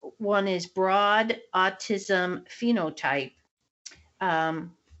one is broad autism phenotype,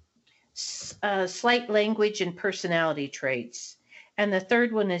 slight language and personality traits. And the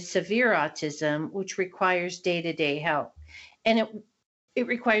third one is severe autism, which requires day-to-day help. And it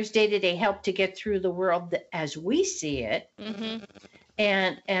requires day-to-day help to get through the world as we see it.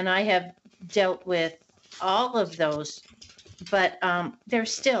 And I have dealt with all of those, but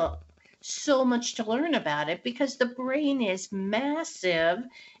there's still so much to learn about it because the brain is massive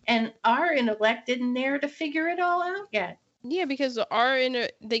and our intellect isn't there to figure it all out yet. Yeah, because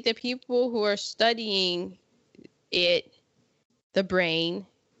the people who are studying it, the brain,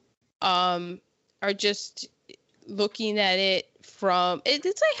 are just looking at it from it's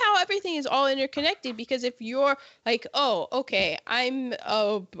like how everything is all interconnected. Because if you're like, oh, okay, I'm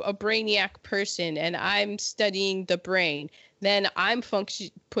a brainiac person and I'm studying the brain, then I'm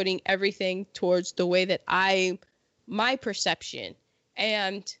putting everything towards the way that my perception.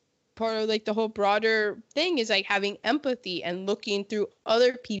 And part of like the whole broader thing is like having empathy and looking through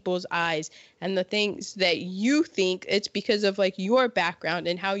other people's eyes and the things that you think it's because of like your background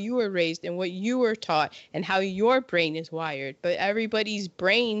and how you were raised and what you were taught and how your brain is wired. But everybody's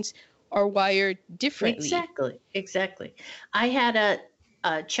brains are wired differently. Exactly. I had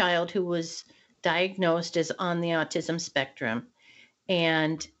a child who was diagnosed as on the autism spectrum,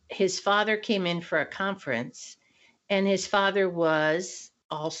 and his father came in for a conference, and his father was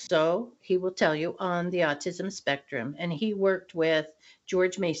also, he will tell you, on the autism spectrum, and he worked with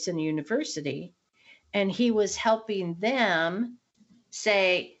George Mason University, and he was helping them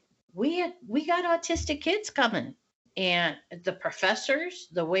say, we got autistic kids coming, and the professors,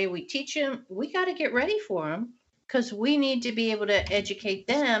 the way we teach them, we got to get ready for them because we need to be able to educate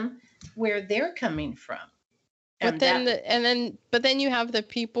them where they're coming from. But then you have the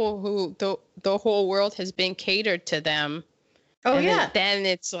people who the whole world has been catered to them. Oh, and yeah. Then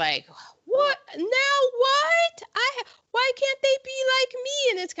it's like, what? Now what? Why can't they be like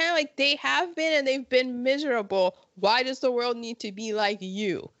me? And it's kind of like they have been and they've been miserable. Why does the world need to be like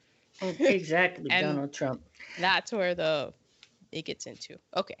you? Exactly, Donald Trump. That's where it gets into.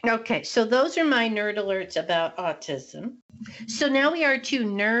 Okay. Okay, so those are my nerd alerts about autism. So now we are to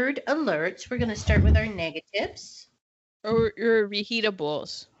nerd alerts. We're going to start with our negatives. Or your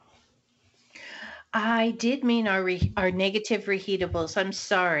reheatables. I did mean our negative reheatables. I'm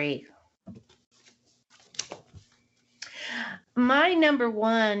sorry. My number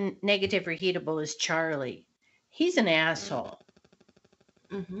one negative reheatable is Charlie. He's an asshole.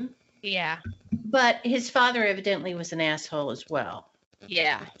 Yeah. But his father evidently was an asshole as well.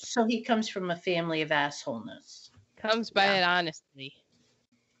 Yeah. So he comes from a family of assholeness. Comes by it honestly.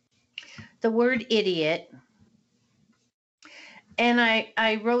 The word idiot. And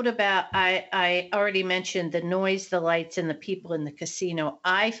I wrote about, I already mentioned the noise, the lights, and the people in the casino.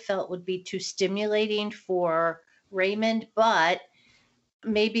 I felt would be too stimulating for Raymond, but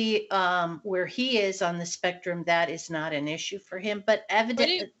maybe where he is on the spectrum, that is not an issue for him. But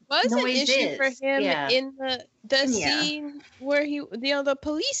evidently, it was an issue for him in the scene where the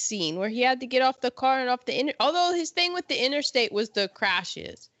police scene where he had to get off the car and off the although his thing with the interstate was the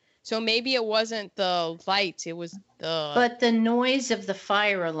crashes. So maybe it wasn't the lights, it was But the noise of the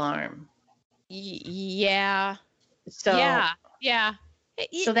fire alarm. Yeah. So yeah.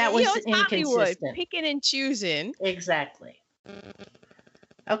 So that was inconsistent. Hollywood, picking and choosing. Exactly.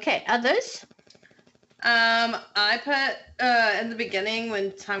 Okay, others? I put in the beginning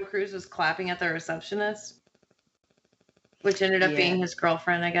when Tom Cruise was clapping at the receptionist, which ended up being his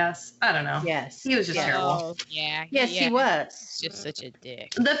girlfriend, I guess. I don't know. Yes. He was just terrible. Oh, yeah. Yes, he was. He's just such a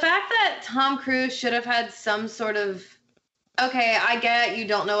dick. The fact that Tom Cruise should have had some sort of, okay, I get you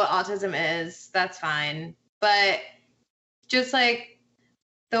don't know what autism is. That's fine. But just like,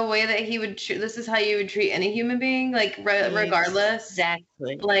 the way that he would this is how you would treat any human being, like regardless.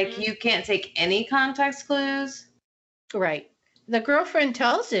 Exactly. Like you can't take any context clues. Right. The girlfriend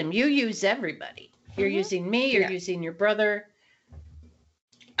tells him, you use everybody. You're using me, you're using your brother.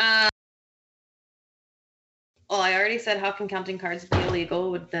 Well, I already said how can counting cards be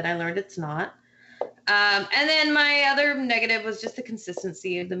illegal, that I learned it's not. And then my other negative was just the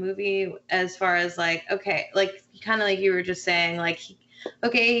consistency of the movie as far as like, okay, like kind of like you were just saying, like,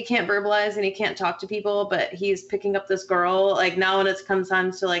 he can't verbalize and he can't talk to people, but he's picking up this girl. Like now when it comes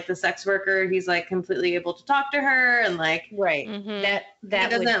time to like the sex worker, he's like completely able to talk to her and like, right.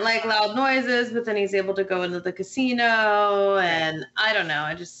 That he doesn't like loud noises, but then he's able to go into the casino. And I don't know.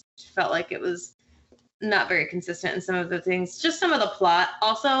 I just felt like it was not very consistent in some of the things, just some of the plot.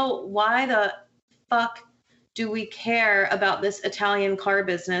 Also, why the fuck do we care about this Italian car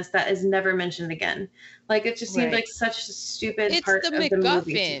business that is never mentioned again? Like it just seemed like such a stupid part of the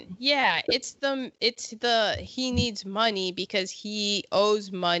movie. Yeah, it's the he needs money because he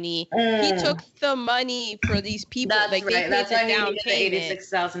owes money. He took the money for these people. That's like right. That's why he needed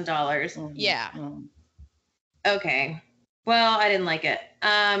 $86,000. Yeah. Okay. Well, I didn't like it.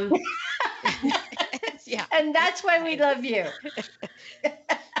 Yeah. And that's why we love you.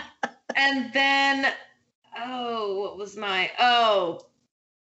 And then, what was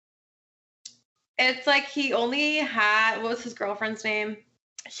it's like he only had, what was his girlfriend's name?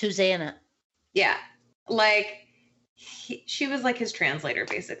 Susanna. Yeah. Like she was like his translator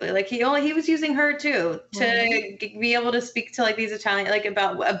basically. Like he was using her too to be able to speak to like these Italian, like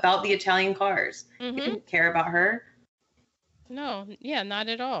about the Italian cars. He didn't care about her. No. Yeah, not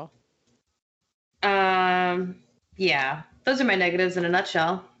at all. Yeah. Those are my negatives in a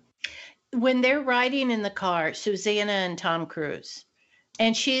nutshell. When they're riding in the car, Susanna and Tom Cruise,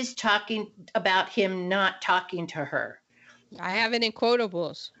 and she's talking about him not talking to her. I have it in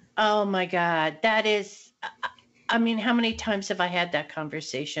quotables. Oh my God. That is, I mean, how many times have I had that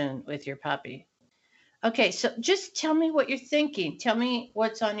conversation with your puppy? Okay, so just tell me what you're thinking. Tell me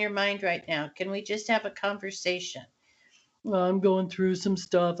what's on your mind right now. Can we just have a conversation? Well, I'm going through some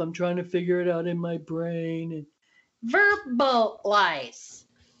stuff. I'm trying to figure it out in my brain. Verbalize.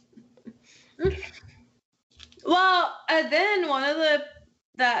 Well, then one of the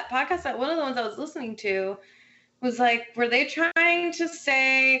ones I was listening to was like, were they trying to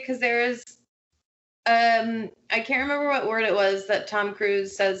say, because there's I can't remember what word it was that Tom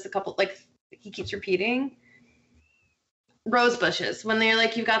Cruise says a couple, like he keeps repeating, rose bushes, when they're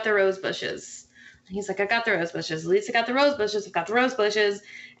like, you got the rose bushes. He's like, I got the rose bushes. Lisa got the rose bushes. I've got the rose bushes.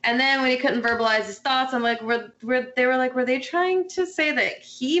 And then when he couldn't verbalize his thoughts, I'm like, were they trying to say that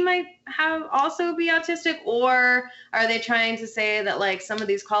he might have also be autistic, or are they trying to say that like some of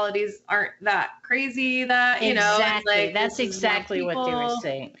these qualities aren't that crazy that, you know, like that's exactly what they were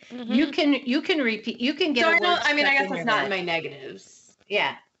saying. You can repeat, you can get. So I guess that's not in my negatives.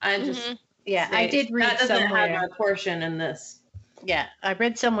 Yeah. I just I did read that doesn't somewhere. have a portion in this. Yeah, I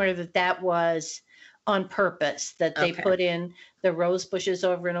read somewhere that was on purpose, that they put in the rose bushes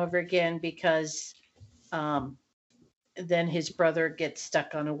over and over again because then his brother gets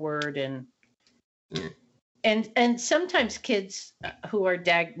stuck on a word, and sometimes kids who are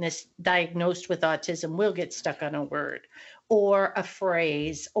diagnosed with autism will get stuck on a word or a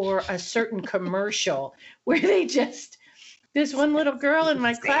phrase or a certain commercial where they just. This one little girl in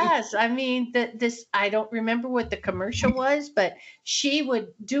my class, I mean, I don't remember what the commercial was, but she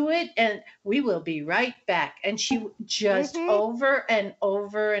would do it and we will be right back. And she just over and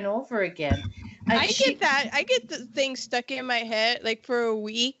over and over again. I get that. I get the thing stuck in my head, like for a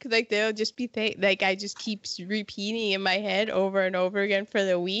week, like they'll just be, like I just keep repeating in my head over and over again for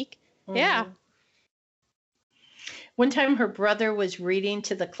the week. Yeah. One time her brother was reading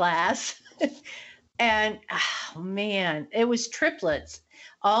to the class. And oh man, it was triplets.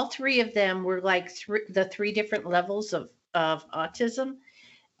 All three of them were like the three different levels of autism.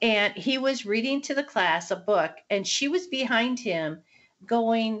 And he was reading to the class a book, and she was behind him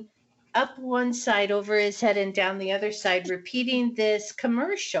going up one side over his head and down the other side, repeating this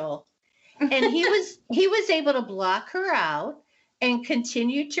commercial. And he was able to block her out and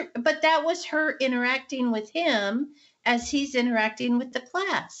continue but that was her interacting with him as he's interacting with the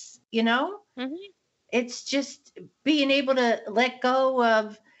class, you know? It's just being able to let go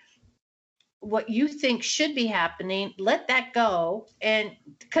of what you think should be happening, let that go. And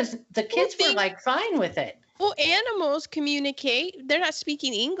because the kids were like fine with it. Well, animals communicate. They're not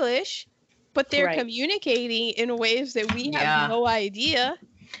speaking English, but they're communicating in ways that we have no idea.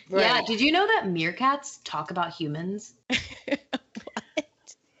 Right. Yeah. Did you know that meerkats talk about humans? What?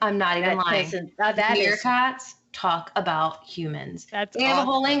 I'm not even lying. Meerkats talk about humans. That's They have a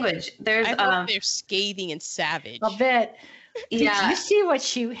whole awesome. language. There's I hope they're scathing and savage. I'll bet. Did yeah. you see what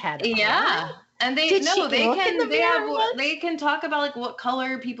she had on? Yeah. And they Did she no, they look in can the they mirror have once? they can talk about like what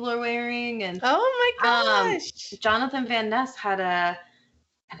color people are wearing and Oh my gosh. Jonathan Van Ness had an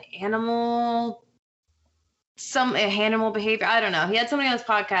animal behavior. I don't know. He had somebody on his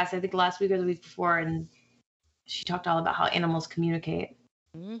podcast, I think last week or the week before, and she talked all about how animals communicate.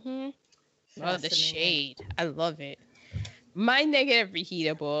 Mm-hmm. Oh, the shade. I love it. My negative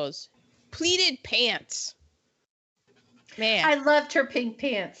reheatables. Pleated pants. Man. I loved her pink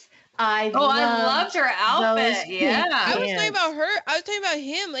pants. I loved her outfit. Yeah. I was talking about her. I was talking about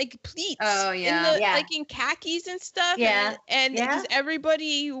him, like pleats. Oh, yeah. Like in khakis and stuff. Yeah. And because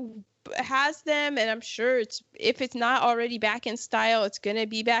everybody has them, and I'm sure if it's not already back in style, it's gonna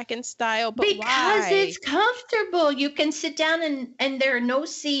be back in style. But because why? it's comfortable. You can sit down and there are no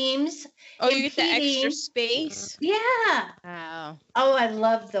seams. Oh, you get the impeding. extra space. Yeah. Wow. Oh, I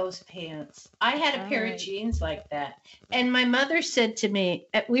love those pants. I had a pair of Right. jeans like that. And my mother said to me,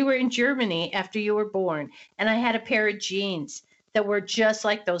 we were in Germany after you were born, and I had a pair of jeans that were just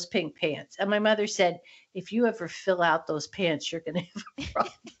like those pink pants. And my mother said, if you ever fill out those pants, you're going to have a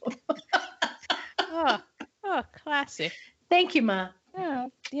problem. Oh, classic. Thank you, Ma.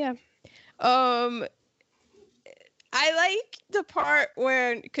 Oh, yeah. I like the part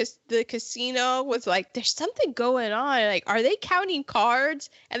where, because the casino was like, there's something going on. Like, are they counting cards?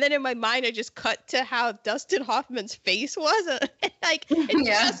 And then in my mind, I just cut to how Dustin Hoffman's face was. Like, it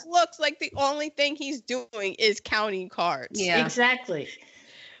just looks like the only thing he's doing is counting cards. Yeah. Exactly.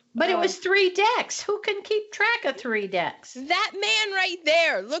 But it was 3 decks. Who can keep track of 3 decks? That man right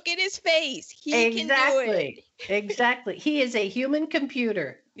there. Look at his face. He can do it. Exactly. He is a human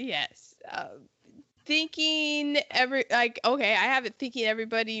computer. Yes. Thinking I have it thinking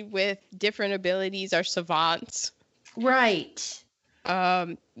everybody with different abilities are savants. Right.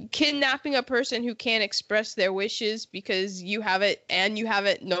 Kidnapping a person who can't express their wishes because you haven't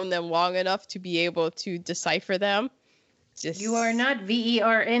known them long enough to be able to decipher them. You are not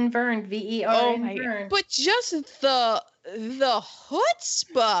VERN Vern, VERN Vern. But just the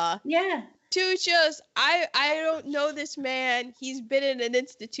chutzpah. Yeah. To just, I don't know this man. He's been in an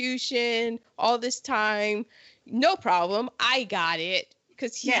institution all this time. No problem. I got it.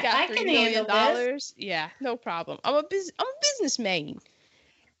 Because he's got $3 million. Yeah, no problem. I'm a businessman.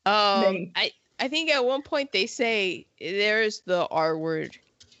 I think at one point they say there's the R word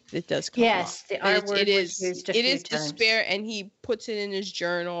that does come up. The R word was used a few times. Despair, and he puts it in his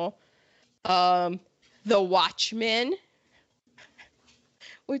journal. The Watchmen,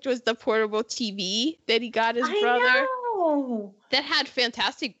 which was the portable TV that he got his brother. Know. That had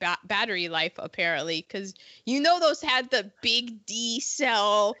fantastic battery life, apparently, because those had the big D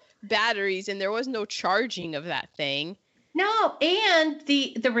cell batteries, and there was no charging of that thing. No, and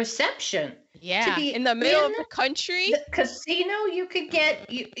the reception. Yeah, in the middle of the country. The casino, you could get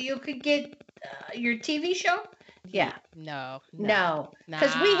your TV show. Yeah. No.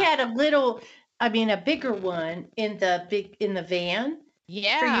 Because we had a bigger one in the van.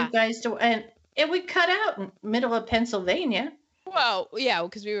 Yeah. For you guys to and we cut out in middle of Pennsylvania. Well, yeah,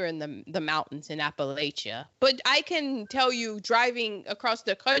 because we were in the mountains in Appalachia. But I can tell you, driving across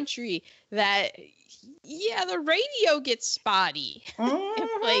the country, that the radio gets spotty in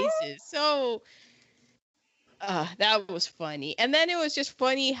places. So that was funny. And then it was just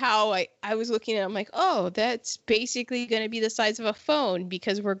funny how I was looking at it, I'm like, oh, that's basically going to be the size of a phone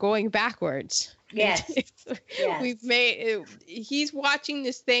because we're going backwards. Yes. He's watching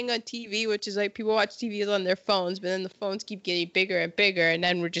this thing on TV, which is like people watch TVs on their phones, but then the phones keep getting bigger and bigger, and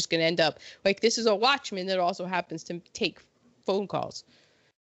then we're just going to end up like this is a Watchman that also happens to take phone calls.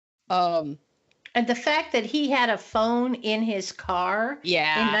 And the fact that he had a phone in his car in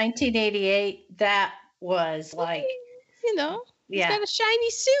 1988, that was like, he's got a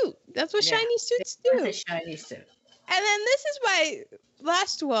shiny suit. That's what shiny suits do. A shiny suit. And then this is my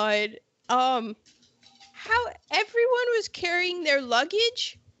last one. How everyone was carrying their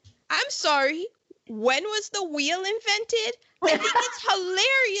luggage. I'm sorry. When was the wheel invented? I think it's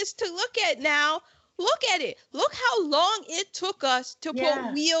hilarious to look at now. Look at it. Look how long it took us to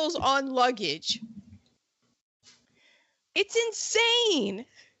put wheels on luggage. It's insane.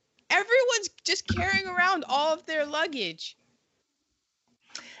 Everyone's just carrying around all of their luggage.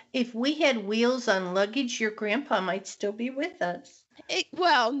 If we had wheels on luggage, your grandpa might still be with us.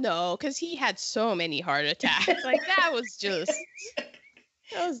 Well, no, because he had so many heart attacks. Like, that was just...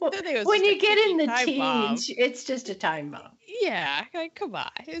 when you get in the teens, it's just a time bomb. Yeah, like, come on.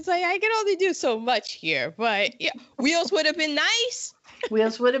 It's like, I can only do so much here. But, yeah, wheels would have been nice.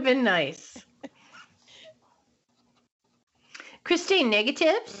 Wheels would have been nice. Christine,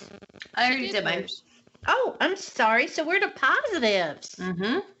 negatives? I already did mine. Oh, I'm sorry. So we're to positives.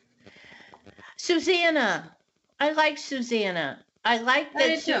 Mm-hmm. Susanna. I like Susanna. I like that. I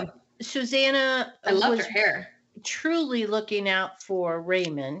did too. Susanna I loved was her hair. truly looking out for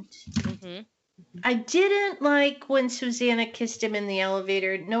Raymond. Mm-hmm. I didn't like when Susanna kissed him in the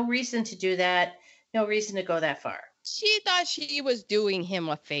elevator. No reason to do that. No reason to go that far. She thought she was doing him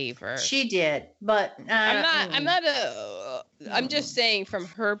a favor. She did, but I'm just saying from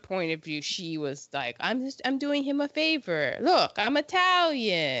her point of view, she was like, I'm doing him a favor. Look, I'm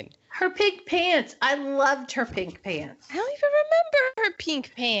Italian. Her pink pants. I loved her pink pants. I don't even remember her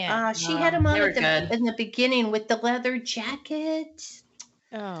pink pants. She had them on they were in the beginning with the leather jacket.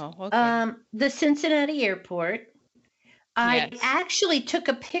 Oh, okay. The Cincinnati airport. I Yes. actually took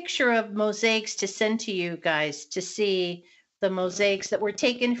a picture of mosaics to send to you guys to see the mosaics that were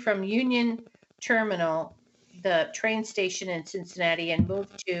taken from Union Terminal, the train station in Cincinnati, and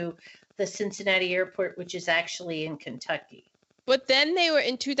moved to the Cincinnati airport, which is actually in Kentucky. But then they were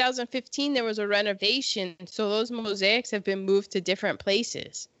in 2015, there was a renovation. So those mosaics have been moved to different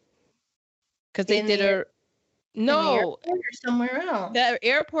places. Because they did a... No, or somewhere else. the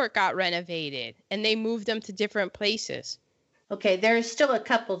airport got renovated and they moved them to different places. Okay, there's still a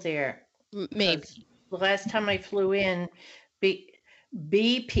couple there. Maybe. The last time I flew in,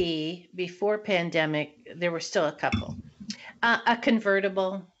 BP, before pandemic, there were still a couple. A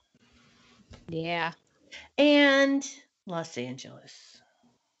convertible. Yeah. And Los Angeles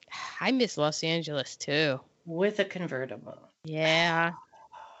I miss Los Angeles too. with a convertible. Yeah.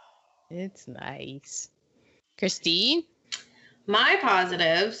 It's nice. Christine? My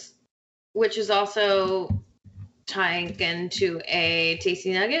positives, which is also tying into a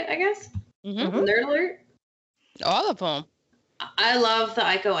tasty nugget, I guess. Mm-hmm. Nerd alert. All of them. I love the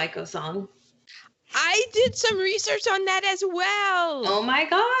Aiko Aiko song. I did some research on that as well. Oh my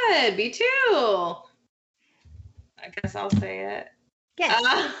god, me too. I guess I'll say it.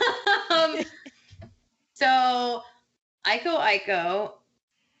 Yes. So, Aiko Aiko.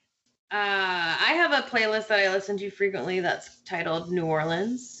 I have a playlist that I listen to frequently that's titled New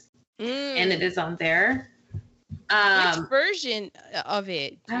Orleans, and it is on there. Which version of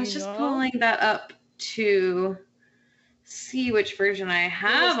it? I was just pulling that up to see which version I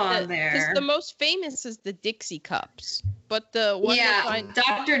have on there. Because the most famous is the Dixie Cups, but the one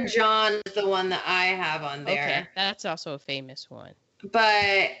Dr. John is the one that I have on there. Okay, that's also a famous one.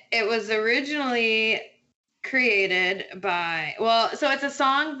 But it was originally created by, so it's a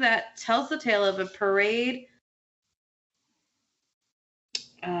song that tells the tale of a parade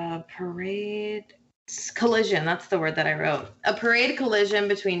collision. That's the word that I wrote. A parade collision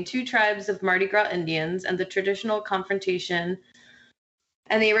between two tribes of Mardi Gras Indians and the traditional confrontation.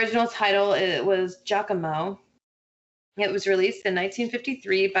 And the original title, it was Giacomo. It was released in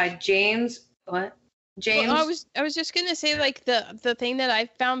 1953 by James. What? James. Well, I was just gonna say, like, the thing that I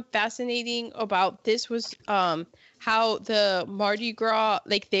found fascinating about this was how the Mardi Gras,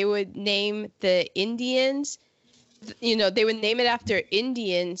 like, they would name the Indians, they would name it after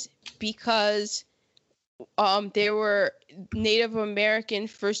Indians because they were Native American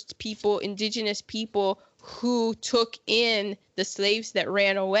first people, indigenous people who took in the slaves that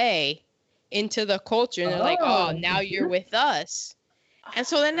ran away into the culture, and they're like, oh, now you're with us. And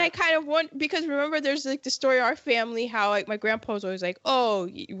so then I kind of want, because remember, there's like the story of our family, how like my grandpa was always like, oh,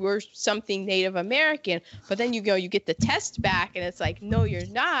 we're something Native American. But then you get the test back and it's like, no, you're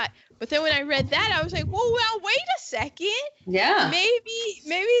not. But then when I read that, I was like, well, wait a second. Yeah. Maybe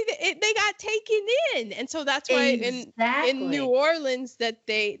they got taken in. And so that's why in New Orleans that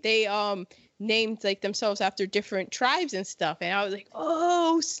they named like themselves after different tribes and stuff. And I was like,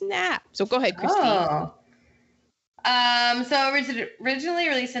 oh, snap. So go ahead, Christine. Oh. So originally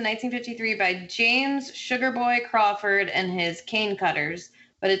released in 1953 by James Sugarboy Crawford and his Cane Cutters,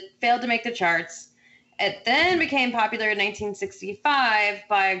 but it failed to make the charts. It then became popular in 1965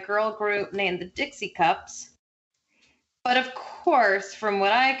 by a girl group named the Dixie Cups. But of course, from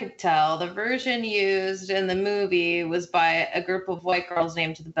what I could tell, the version used in the movie was by a group of white girls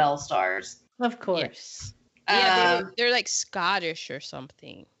named the Bell Stars. Of course. Yeah, they're like Scottish or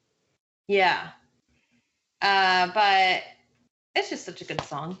something. Yeah. But it's just such a good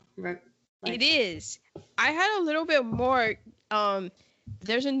song. It is. I had a little bit more.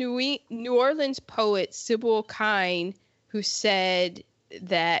 There's a New Orleans poet, Sybil Kine, who said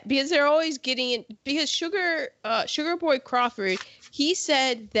that because they're always getting in, because Sugarboy Crawford, he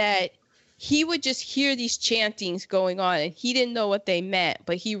said that he would just hear these chantings going on and he didn't know what they meant,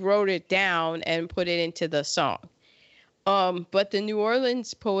 but he wrote it down and put it into the song. But the New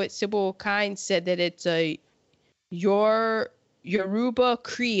Orleans poet Sybil Kine said that it's your Yoruba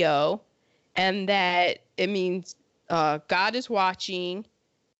Creole, and that it means God is watching.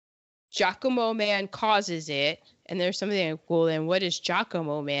 Giacomo Man causes it. And there's something like, well, then what is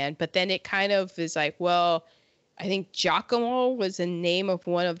Giacomo Man? But then it kind of is like, well, I think Giacomo was the name of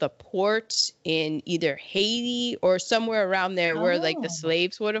one of the ports in either Haiti or somewhere around there where like the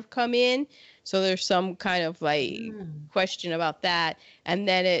slaves would have come in. So there's some kind of like question about that. And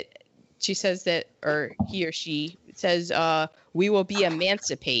then she says that, or he or she says, we will be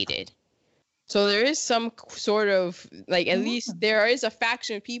emancipated. So there is some sort of like, at least there is a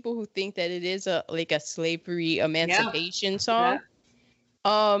faction of people who think that it is a slavery emancipation song.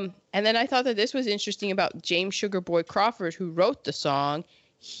 Yeah. And then I thought that this was interesting about James Sugar Boy Crawford, who wrote the song.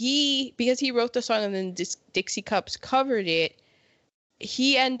 Because he wrote the song and then Dixie Cups covered it,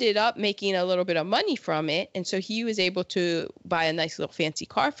 he ended up making a little bit of money from it. And so he was able to buy a nice little fancy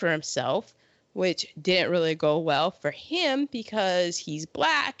car for himself, which didn't really go well for him because he's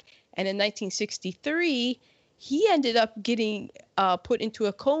black. And in 1963, he ended up getting put into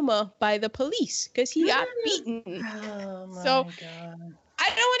a coma by the police because he got beaten. Oh my God. I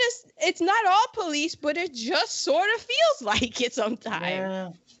don't want to. It's not all police, but it just sort of feels like it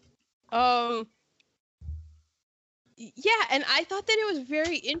sometimes. Yeah. Yeah, and I thought that it was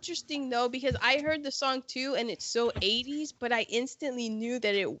very interesting though because I heard the song too, and it's so 80s, but I instantly knew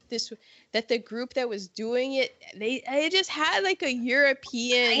that that the group that was doing it, they just had like a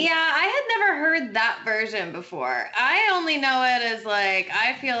European. Yeah, I had never heard that version before. I only know it as like,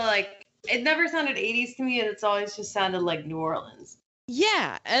 I feel like it never sounded 80s to me, and it's always just sounded like New Orleans.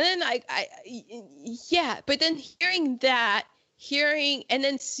 Yeah, and then but then hearing and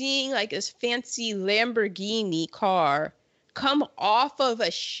then seeing like this fancy Lamborghini car come off of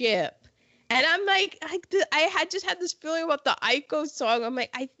a ship. And I'm like I had just had this feeling about the Aiko song. I'm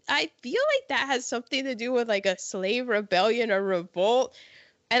like, I feel like that has something to do with like a slave rebellion or revolt.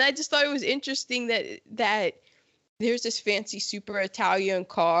 And I just thought it was interesting that there's this fancy super Italian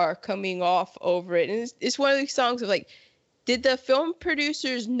car coming off over it. And it's one of these songs of like, did the film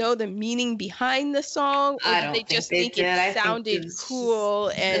producers know the meaning behind the song, or did they just think it sounded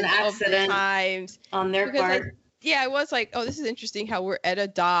cool and of the times on their part? It was like, oh, this is interesting how we're at a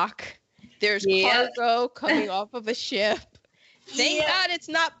dock. There's cargo coming off of a ship. Thank God it's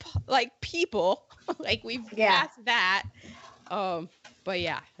not like people. Like we've passed that. But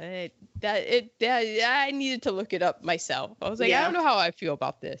yeah, I needed to look it up myself. I was like, I don't know how I feel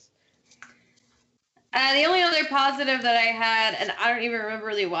about this. The only other positive that I had, and I don't even remember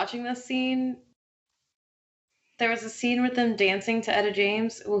really watching this scene, there was a scene with them dancing to Etta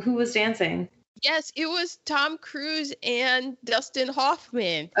James. Well, who was dancing? Yes, it was Tom Cruise and Dustin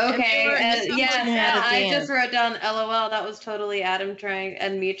Hoffman. Okay, I just wrote down LOL. That was totally Adam trying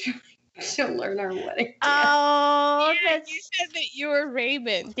to learn our wedding. Oh, you said that you were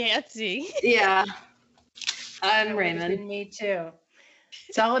Raymond dancing. Yeah, I'm Raymond. Me too.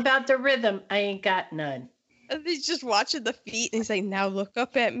 It's all about the rhythm. I ain't got none. And he's just watching the feet, and he's like, now look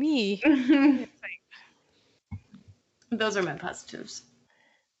up at me. Those are my positives.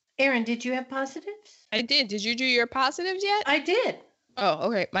 Erin, did you have positives? I did. Did you do your positives yet? I did. Oh,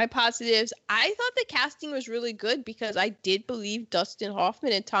 okay. My positives. I thought the casting was really good because I did believe Dustin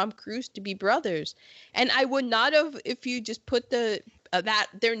Hoffman and Tom Cruise to be brothers. And I would not have if you just put their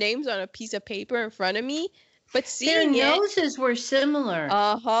names on a piece of paper in front of me. But seeing their noses were similar.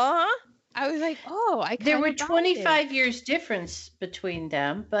 I was like, oh, there were 25 years difference between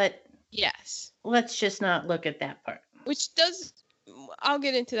them, but yes, let's just not look at that part. I'll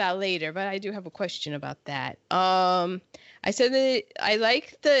get into that later, but I do have a question about that. I said that I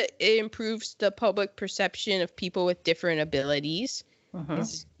like that it improves the public perception of people with different abilities.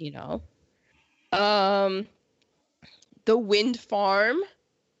 You know, the wind farm.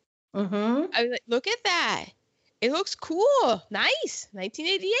 I was like, look at that. It looks cool. Nice.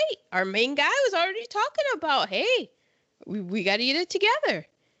 1988. Our main guy was already talking about, hey, we got to get it together.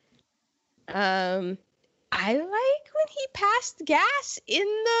 I like when he passed gas in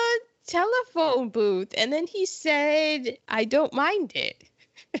the telephone booth and then he said, I don't mind it.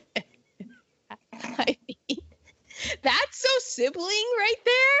 I mean, that's so sibling right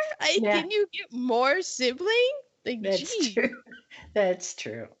there. Can you get more sibling? Like, that's true. That's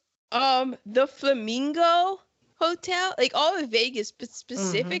true. The Flamingo Hotel, like all of Vegas, but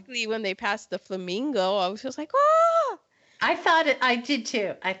specifically when they passed the Flamingo, I was just like, oh. I did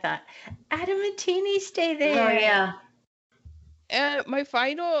too. I thought, Adam and Teeny stay there. Oh, yeah. And my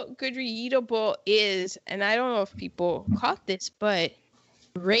final good readable is, and I don't know if people caught this, but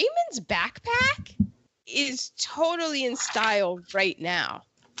Raymond's backpack is totally in style right now.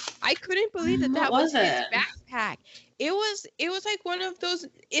 I couldn't believe that was his backpack. backpack. It was like one of those.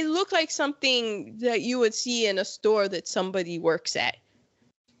 It looked like something that you would see in a store that somebody works at.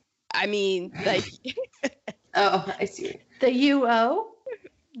 I mean, like. Oh, I see. The UO?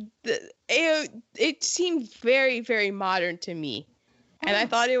 It seemed very, very modern to me. And I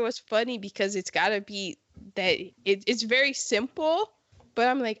thought it was funny because it's got to be that it's very simple, but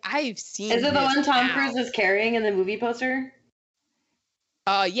I'm like, I've seen Is it the this one Tom now. Cruise is carrying in the movie poster?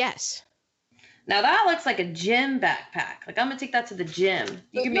 Yes. Now that looks like a gym backpack. Like I'm gonna take that to the gym.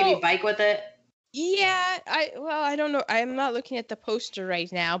 You can maybe bike with it. Yeah, I don't know. I'm not looking at the poster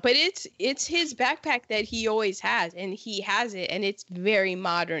right now, but it's his backpack that he always has, and he has it, and it's very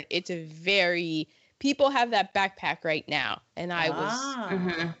modern. It's a very people have that backpack right now, and I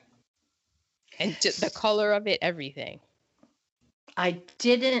was and just the color of it, everything. I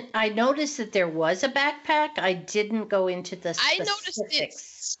noticed that there was a backpack. I didn't go into the specifics. I noticed it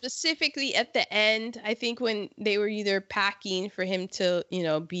specifically at the end. I think when they were either packing for him to,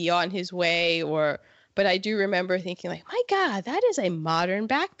 be on his way but I do remember thinking like, my God, that is a modern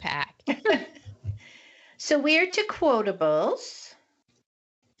backpack. So we're to quotables.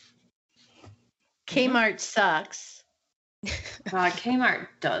 Kmart sucks. Kmart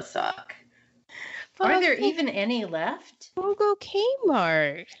does suck. Are there even any left? We'll go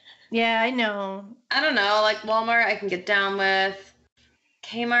Kmart. Yeah, I know. I don't know. Like Walmart, I can get down with.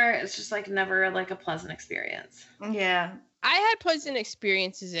 Kmart, it's just like never like a pleasant experience. Yeah. I had pleasant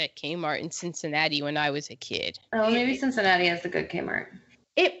experiences at Kmart in Cincinnati when I was a kid. Oh, maybe Cincinnati has the good Kmart.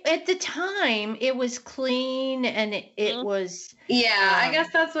 At the time, it was clean and it was. Yeah, I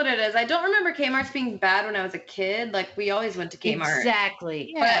guess that's what it is. I don't remember Kmart's being bad when I was a kid. Like we always went to Kmart.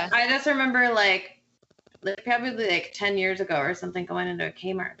 Exactly. Yeah. But I just remember like probably like 10 years ago or something going into a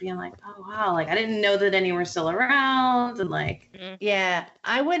Kmart being like, oh wow, like I didn't know that any were still around and like. Yeah,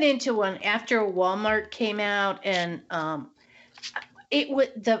 I went into one after Walmart came out and it was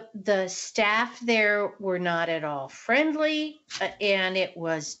the staff there were not at all friendly and it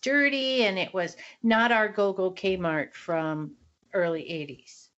was dirty and it was not our go-go Kmart from early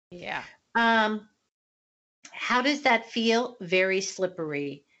 80s. Yeah. How does that feel? Very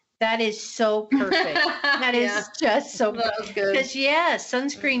slippery. That is so perfect. That is just so good. Because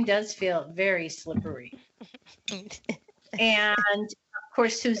sunscreen does feel very slippery. And of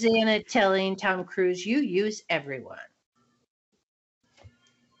course, Susanna telling Tom Cruise, you use everyone.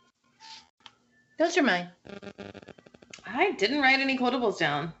 Those are mine. I didn't write any quotables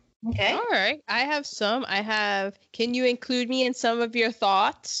down. Okay. All right. I have some. Can you include me in some of your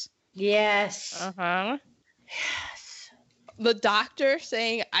thoughts? Yes. Uh-huh. Yes. The doctor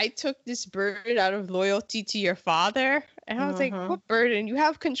saying, I took this burden out of loyalty to your father. And I was like, what burden? You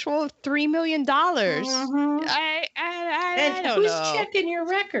have control of $3 million. I don't know. Who's checking your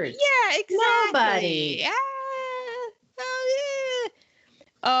records? Yeah, exactly.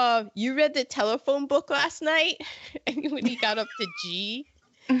 Nobody. You read the telephone book last night? And when he got up to G?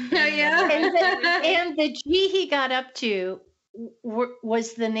 Yeah. And the G he got up to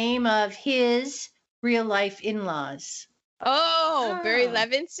was the name of his real life in-laws. Oh, Barry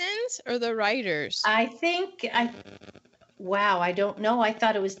Levinson's or the writers? Wow, I don't know. I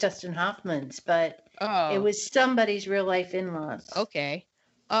thought it was Dustin Hoffman's, but it was somebody's real life in-laws. Okay.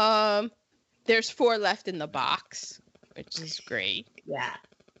 There's 4 left in the box, which is great. Yeah.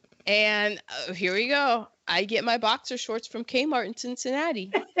 And here we go. I get my boxer shorts from Kmart in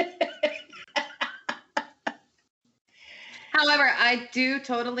Cincinnati. However, I do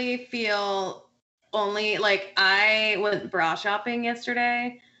totally feel only like I went bra shopping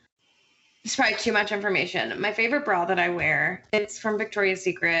yesterday. It's probably too much information. My favorite bra that I wear, it's from Victoria's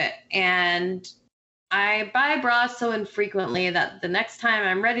Secret, and I buy bras so infrequently that the next time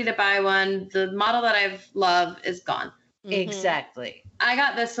I'm ready to buy one, the model that I've loved is gone. Exactly. I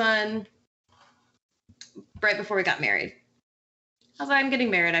got this one right before we got married. I was like, I'm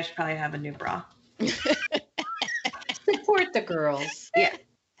getting married. I should probably have a new bra. Support the girls. Yeah.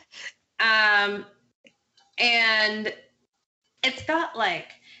 And it's got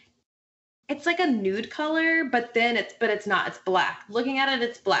it's like a nude color, but it's not. It's black. Looking at it,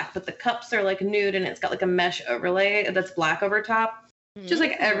 it's black, but the cups are like nude and it's got like a mesh overlay that's black over top. Just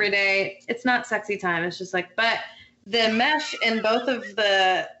like every day. It's not sexy time. It's just like, but the mesh in both of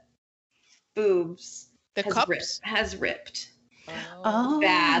the boobs has ripped Oh.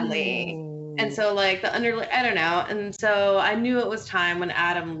 badly. And And so like the I don't know. And so I knew it was time when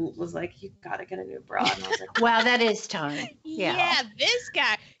Adam was like, you gotta get a new bra. And I was like, wow, that is time. Yeah, this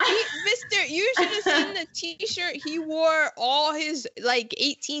guy. You should have seen the t-shirt. He wore all his like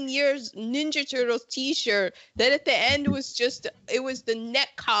 18 years Ninja Turtles t-shirt that at the end was it was the neck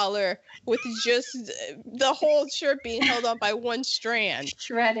collar with just the whole shirt being held on by one strand.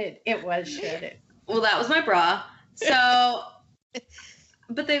 Shredded. It was shredded. Well, that was my bra. So,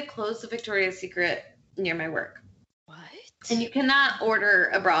 but they've closed the Victoria's Secret near my work. What? And you cannot order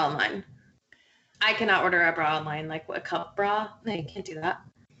a bra online. I cannot order a bra online, like a cup bra. No, you can't do that.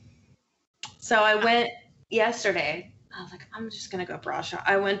 So I went yesterday. I was like, I'm just going to go bra shop.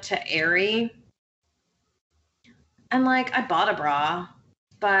 I went to Aerie. And like, I bought a bra,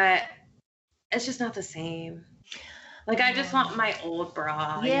 but it's just not the same. Like, I just want my old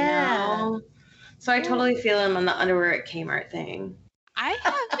bra, you know? So I totally feel him on the underwear at Kmart thing. I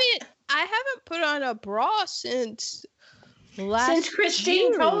haven't put on a bra since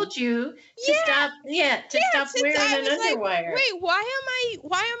Christine June. told you to stop wearing an underwire. Like, wait, why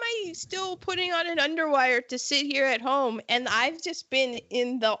am I still putting on an underwire to sit here at home? And I've just been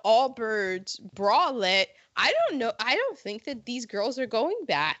in the Allbirds bralette. I don't think that these girls are going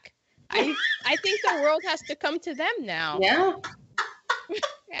back. I think the world has to come to them now. Yeah.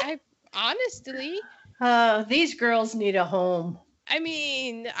 Honestly. These girls need a home. I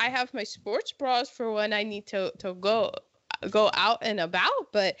mean, I have my sports bras for when I need to go out and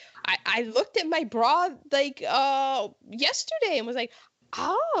about, but I looked at my bra like yesterday and was like,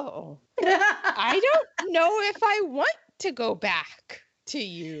 oh, I don't know if I want to go back to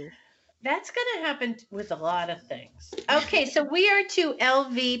you. That's going to happen with a lot of things. Okay, so we are to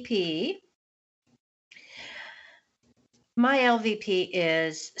LVP. My LVP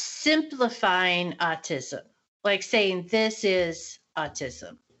is simplifying autism, like saying this is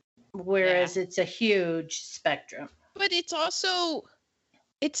autism, whereas it's a huge spectrum. But it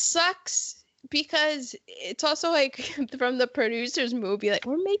sucks because it's also like from the producer's movie, like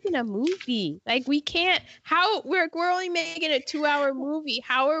we're making a movie. Like we're only making a 2-hour movie.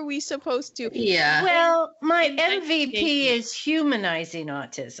 How are we supposed to? Yeah. Well, my MVP is humanizing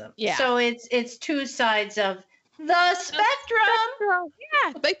autism. Yeah. So it's two sides of the spectrum.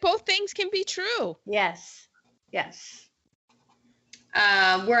 Yeah. Like both things can be true. Yes.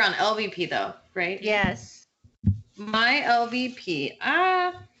 We're on LVP though, right? Yes. My LVP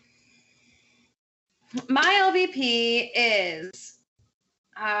is,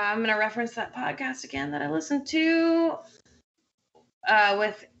 I'm going to reference that podcast again that I listened to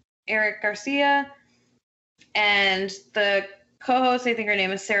with Eric Garcia. And the co-host, I think her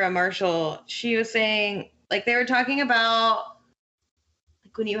name is Sarah Marshall. She was saying, like, they were talking about,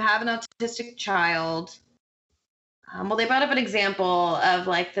 like, when you have an autistic child. Well, they brought up an example of,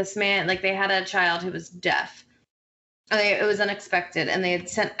 like, this man, like, they had a child who was deaf. It was unexpected, and they had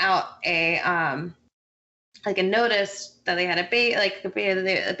sent out a notice that they had a baby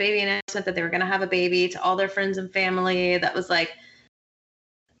announcement that they were going to have a baby to all their friends and family. That was like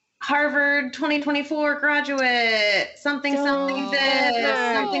Harvard 2024 graduate, something this, something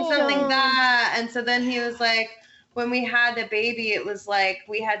that. And so then he was like, when we had the baby, it was like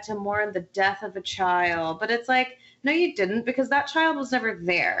we had to mourn the death of a child. But it's like, no, you didn't, because that child was never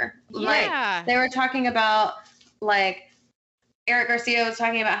there. Yeah. Like, they were talking about, like, Eric Garcia was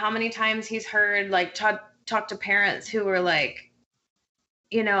talking about how many times he's heard, like, talk to parents who were like,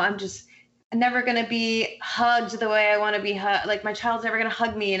 you know, I'm never going to be hugged the way I want to be hugged. Like, my child's never going to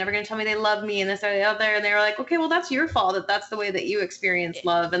hug me and never going to tell me they love me and this or the other. And they were like, okay, well, that's your fault that that's the way that you experience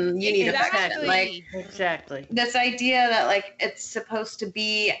love, and you need to fix it. Like, exactly. This idea that, like, it's supposed to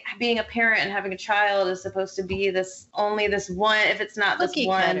be, being a parent and having a child is supposed to be only this one, if it's not this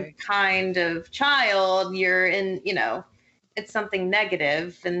one kind of child, you're in, you know, it's something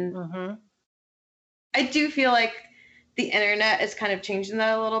negative. And I do feel like the internet is kind of changing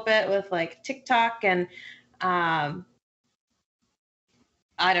that a little bit with, like, TikTok and I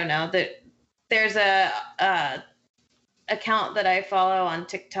don't know, that there's a account that I follow on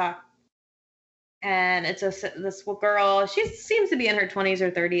TikTok, and it's this girl. She seems to be in her 20s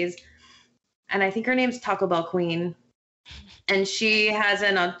or 30s, and I think her name's Taco Bell Queen, and she has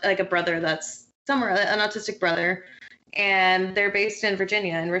a brother that's somewhere, an autistic brother, and they're based in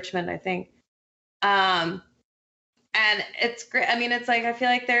Virginia, in Richmond, I think. And it's great. I mean, it's like, I feel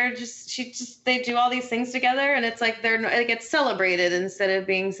like they do all these things together, and it's like it gets celebrated instead of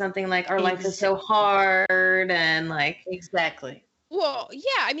being something like our life is so hard and like. Exactly. Well,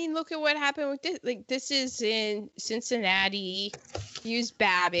 yeah, I mean, look at what happened with this. Like, this is in Cincinnati. use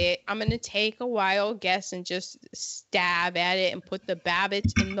Babbitt. I'm going to take a wild guess and just stab at it and put the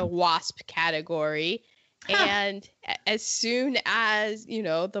Babbitts in the wasp category. And as soon as,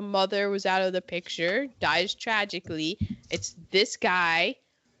 the mother was out of the picture, dies tragically, it's this guy,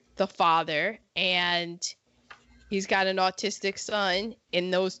 the father, and he's got an autistic son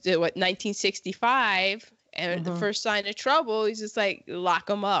in 1965, and the first sign of trouble, he's just like, lock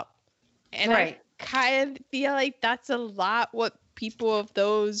him up. And I kind of feel like that's a lot what people of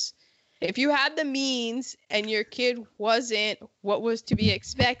those, if you had the means and your kid wasn't what was to be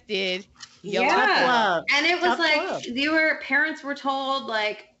expected, and it was parents were told,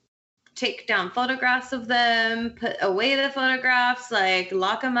 like, take down photographs of them, put away the photographs, like,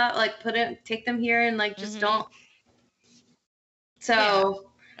 lock them up, like, take them here, and, like, just don't.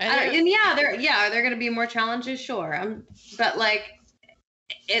 So, they're going to be more challenges, sure. But, like,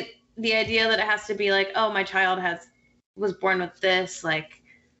 the idea that it has to be like, oh, my child was born with this, like,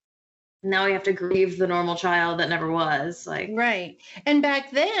 now we have to grieve the normal child that never was, like. Right. And back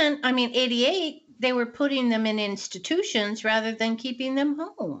then, 88, they were putting them in institutions rather than keeping them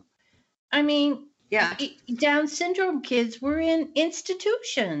home. Down syndrome kids were in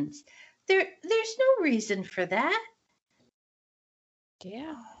institutions. There's no reason for that.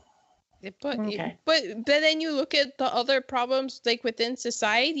 Yeah. But then you look at the other problems, like, within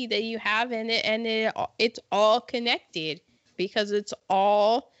society that you have in it, and it's all connected because it's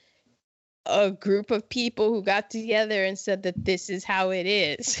all a group of people who got together and said that this is how it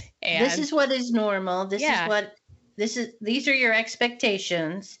is. And this is what is normal. These are your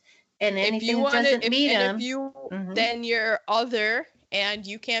expectations. And anything that doesn't meet them. Then you're other, and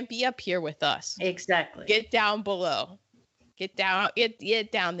you can't be up here with us. Exactly. Get down below. Get down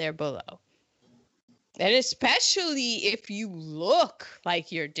there below. And especially if you look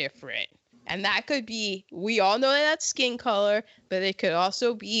like you're different. And that could be, we all know that's skin color, but it could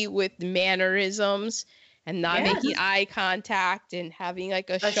also be with mannerisms and not making eye contact and having like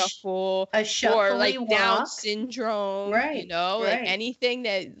a shuffle or like walk. Down syndrome, right? Like anything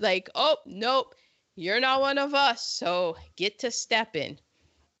that like, oh, nope, you're not one of us. So get to stepping.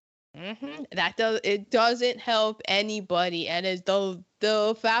 It doesn't help anybody. And as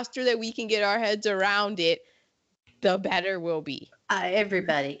the faster that we can get our heads around it, the better we'll be.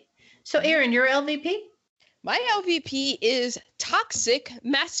 Everybody. So, Erin, your LVP? My LVP is toxic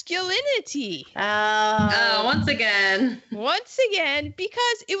masculinity. Once again,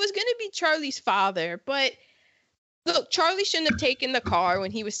 because it was going to be Charlie's father. But look, Charlie shouldn't have taken the car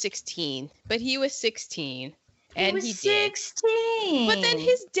when he was 16. But he was 16. And he did. 16. But then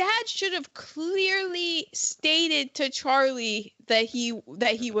his dad should have clearly stated to Charlie that he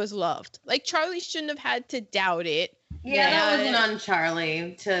was loved. Like, Charlie shouldn't have had to doubt it. Yeah, that wasn't on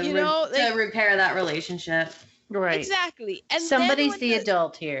Charlie to repair that relationship. Right. Exactly. And somebody's the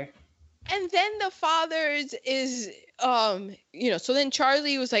adult here. And then the father is so then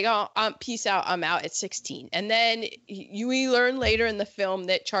Charlie was like, oh, peace out, I'm out at 16. And then we learn later in the film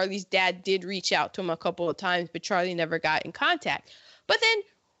that Charlie's dad did reach out to him a couple of times, but Charlie never got in contact. But then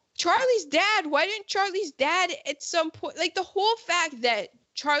why didn't Charlie's dad at some point, like the whole fact that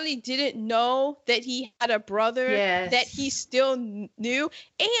Charlie didn't know that he had a brother that he still knew.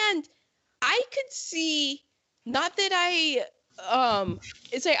 And I could see, not that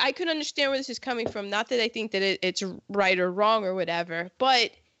it's like I could understand where this is coming from. Not that I think that it's right or wrong or whatever,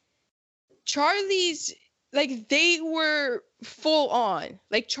 but Charlie's, like, they were full on.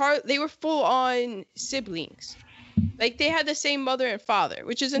 Like, they were full on siblings. Like, they had the same mother and father,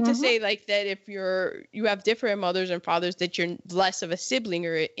 which isn't to say, like, that if you have different mothers and fathers that you're less of a sibling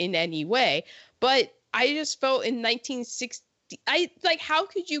or in any way. But I just felt in 1960, how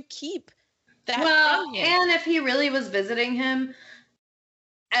could you keep that from him? And if he really was visiting him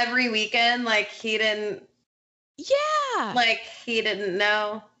every weekend, like, he didn't... Yeah! Like, he didn't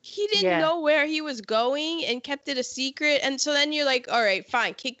know. He didn't know where he was going and kept it a secret. And so then you're like, all right,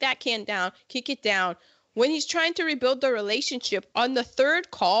 fine, kick it down. When he's trying to rebuild the relationship, on the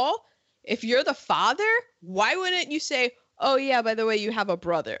third call, if you're the father, why wouldn't you say, oh, yeah, by the way, you have a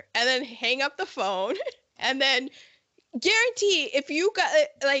brother? And then hang up the phone. And then guarantee if you got,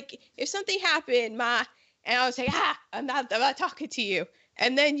 like, if something happened, Ma, and I was like, I'm not talking to you.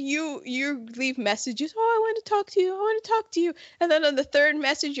 And then you leave messages, oh, I want to talk to you. And then on the third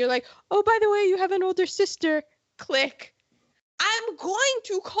message, you're like, oh, by the way, you have an older sister. Click. I'm going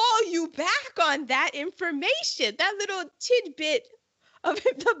to call you back on that information, that little tidbit of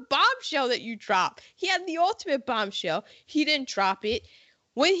the bombshell that you dropped. He had the ultimate bombshell. He didn't drop it.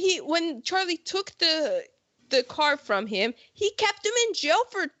 When Charlie took the car from him, he kept him in jail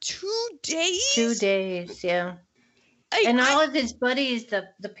for 2 days. 2 days, yeah. And all of his buddies,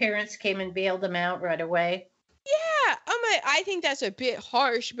 the parents came and bailed him out right away. Yeah, I think that's a bit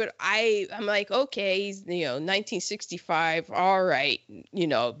harsh, but I'm like, okay, he's 1965, all right,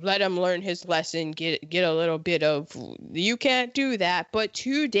 let him learn his lesson, get a little bit of, you can't do that, but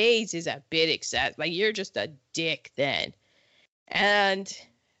 2 days is a bit excessive. Like, you're just a dick then, and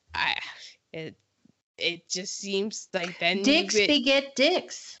it just seems like then dicks beget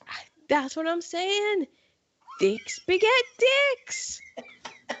dicks. That's what I'm saying. Dicks beget dicks.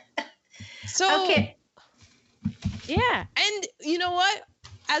 So okay. Yeah, and you know what?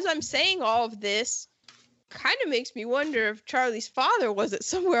 As I'm saying all of this, kind of makes me wonder if Charlie's father wasn't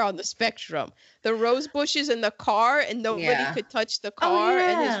somewhere on the spectrum. The rose bushes in the car, and nobody could touch the car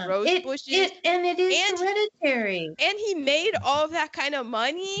and his rose bushes. And it is hereditary. And he made all of that kind of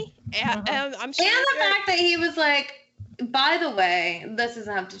money, and I'm sure. And the fact that he was like, by the way, this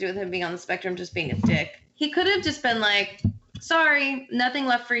doesn't have to do with him being on the spectrum, just being a dick. He could have just been like, sorry, nothing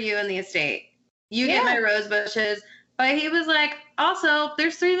left for you in the estate. You get my rose bushes. But he was like, also,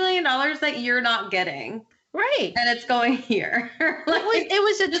 there's $3 million that you're not getting. Right. And it's going here. Like, it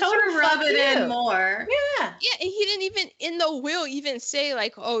was a just total to rub it in more. Yeah. Yeah, and he didn't even, in the will, even say,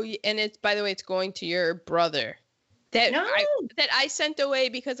 like, oh, and it's, by the way, it's going to your brother. That I sent away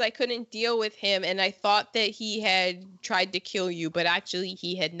because I couldn't deal with him, and I thought that he had tried to kill you, but actually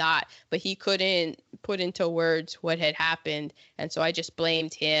he had not. But he couldn't put into words what had happened, and so I just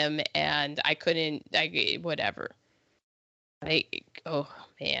blamed him, and I couldn't, whatever. Oh,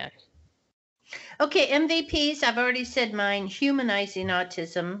 man. Okay, MVPs, I've already said mine. Humanizing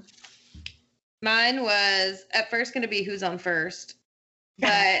autism. Mine was at first going to be Who's on First,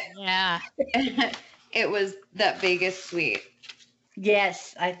 but yeah, it was That Vegas Suite.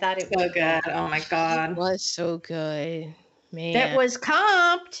 Yes, I thought it was so good. Oh my God. It was so good, man. That was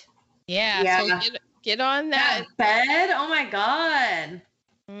comped. Yeah. So get on that bed. Oh my God.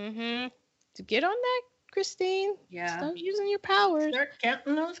 Mm-hmm. So get on that, Christine. Yeah. Start using your powers. Start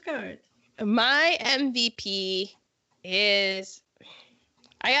counting those cards. My MVP is,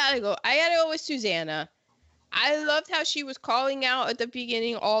 I gotta go with Susanna. I loved how she was calling out at the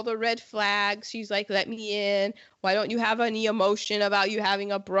beginning all the red flags. She's like, let me in. Why don't you have any emotion about you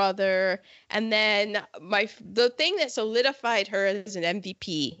having a brother? And then the thing that solidified her as an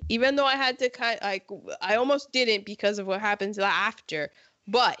MVP, even though I had to I almost didn't because of what happens after,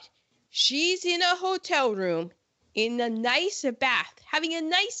 but she's in a hotel room in a nice bath, having a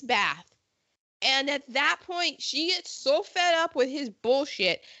nice bath. And at that point, she gets so fed up with his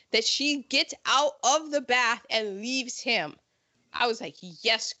bullshit that she gets out of the bath and leaves him. I was like,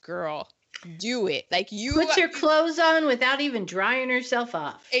 yes, girl, do it. Like, you puts her clothes on without even drying herself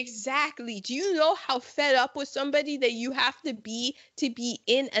off. Exactly. Do you know how fed up with somebody that you have to be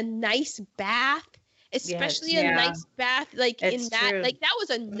in a nice bath? Especially a nice bath, like That's in that, true. like that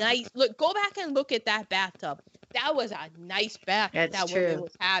was a nice look. Go back and look at that bathtub. That was a nice bath that woman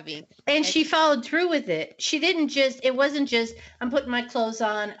was having. And she followed through with it. She didn't it wasn't just, I'm putting my clothes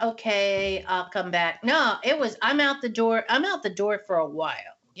on. Okay, I'll come back. No, it was, I'm out the door for a while.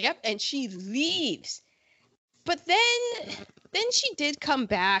 Yep. And she leaves. But then she did come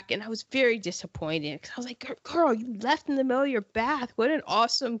back, and I was very disappointed because I was like, girl, you left in the middle of your bath. What an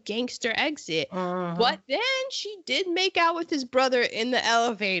awesome gangster exit. Uh-huh. But then she did make out with his brother in the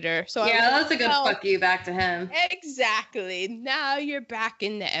elevator. So that's a good fuck you back to him. Exactly. Now you're back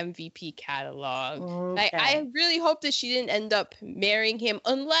in the MVP catalog. Okay. I really hope that she didn't end up marrying him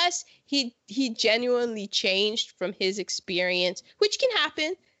unless he genuinely changed from his experience, which can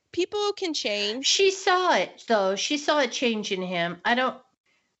happen. People can change. She saw it, though. She saw a change in him. I don't.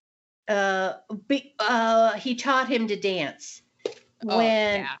 He taught him to dance.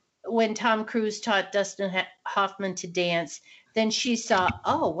 When Tom Cruise taught Dustin Hoffman to dance, then she saw,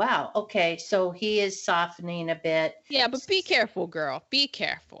 oh wow, okay, so he is softening a bit. Yeah, but be careful, girl. Be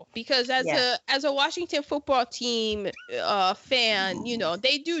careful, because as a Washington football team fan,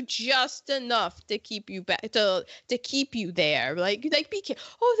 they do just enough to keep you back, to keep you there. Like be careful.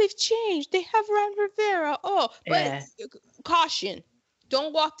 Oh, they've changed. They have Ron Rivera. Oh, but caution.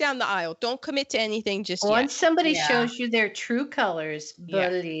 Don't walk down the aisle. Don't commit to anything just yet. Once somebody shows you their true colors,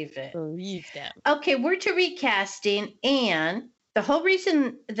 believe it. Believe them. Okay, we're to recasting, and the whole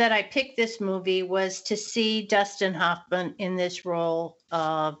reason that I picked this movie was to see Dustin Hoffman in this role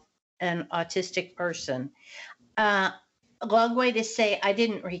of an autistic person. A long way to say I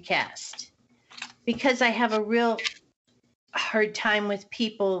didn't recast, because I have a real hard time with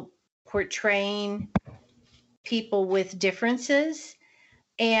people portraying people with differences.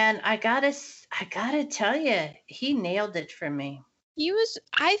 And I gotta tell you, he nailed it for me.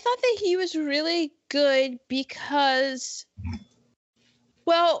 I thought that he was really good because,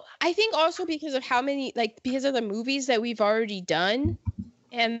 well, I think also because of because of the movies that we've already done,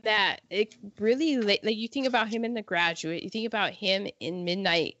 and that it really, like you think about him in The Graduate, you think about him in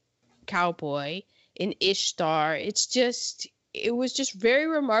Midnight Cowboy, in Ishtar. It was just very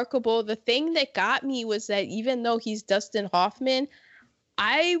remarkable. The thing that got me was that even though he's Dustin Hoffman,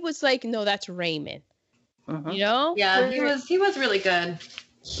 I was like, no, that's Raymond. You know? Yeah, he was really good.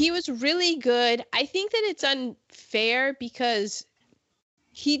 He was really good. I think that it's unfair because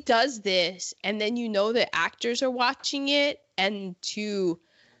he does this and then the actors are watching it, and to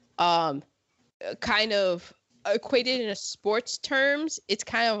kind of equated in a sports terms, it's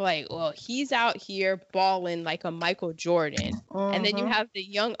kind of like, well, he's out here balling like a Michael Jordan. And then you have the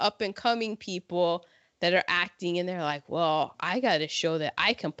young up and coming people that are acting, and they're like, well, I got to show that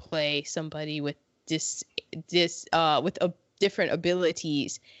I can play somebody with different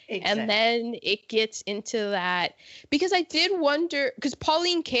abilities. Exactly. And then it gets into that, because I did wonder, because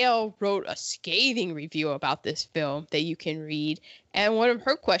Pauline Kael wrote a scathing review about this film that you can read, and one of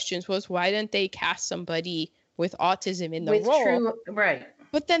her questions was, why didn't they cast somebody with autism in the role? Right.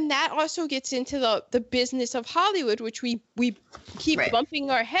 But then that also gets into the business of Hollywood, which we keep bumping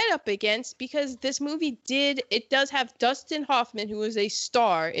our head up against, because this movie does have Dustin Hoffman, who was a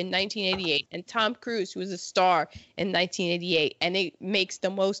star in 1988, and Tom Cruise, who was a star in 1988, and it makes the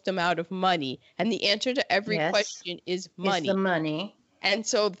most amount of money. And the answer to every question is money. It's the money. And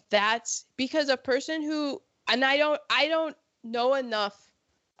so that's because a person who, and I don't know enough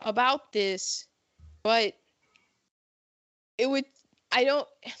about this, but it would, I don't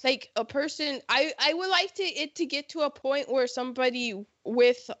like a person. I would like it to get to a point where somebody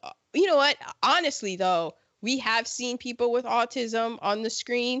with, you know what? Honestly, though, we have seen people with autism on the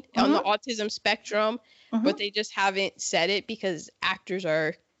screen, on the autism spectrum, but they just haven't said it because actors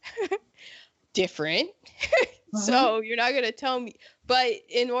are different. So you're not gonna tell me. But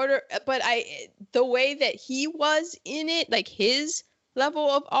the way that he was in it, like his level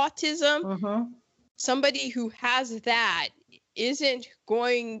of autism, somebody who has that isn't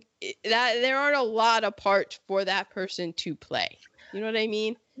going, that there aren't a lot of parts for that person to play. You know what I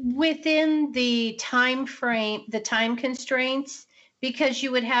mean? Within the time frame, the time constraints, because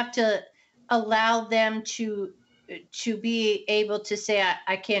you would have to allow them to be able to say,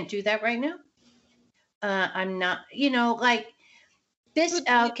 I can't do that right now. I'm not, like this.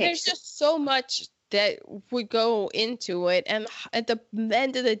 Okay. There's just so much that would go into it, and at the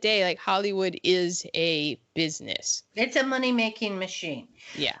end of the day, like, Hollywood is a business. It's a money-making machine.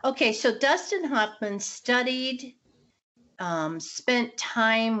 Yeah. Okay, so Dustin Hoffman studied, spent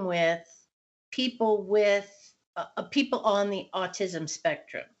time with people on the autism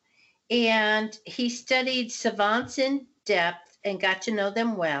spectrum, and he studied savants in depth and got to know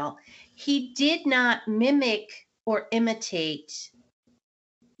them well. He did not mimic or imitate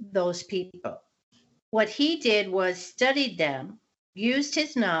those people. What he did was studied them, used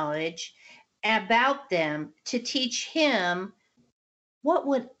his knowledge about them to teach him, what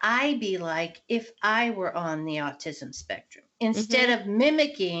would I be like if I were on the autism spectrum? Instead of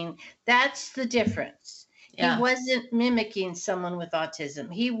mimicking, that's the difference. Yeah. He wasn't mimicking someone with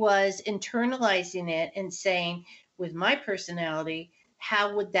autism. He was internalizing it and saying, with my personality,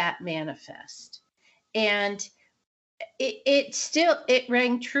 how would that manifest? And it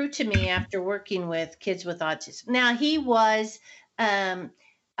rang true to me after working with kids with autism. Now, he was a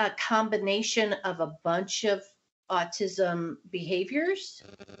combination of a bunch of autism behaviors,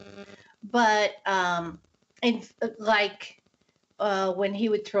 but when he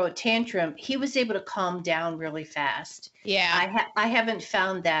would throw a tantrum, he was able to calm down really fast. Yeah, I haven't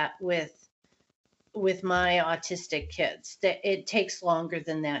found that with my autistic kids, that it takes longer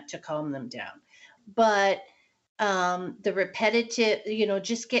than that to calm them down. But the repetitive,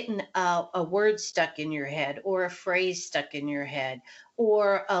 just getting a word stuck in your head, or a phrase stuck in your head,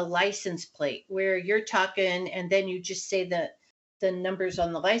 or a license plate where you're talking and then you just say the numbers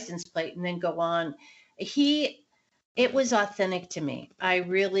on the license plate and then go on. It was authentic to me.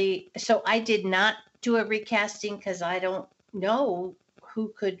 So I did not do a recasting because I don't know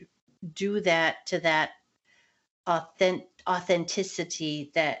who could do that to that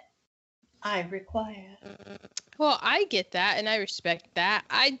authenticity that I require. Well, I get that and I respect that.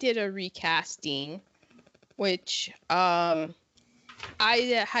 I did a recasting, which I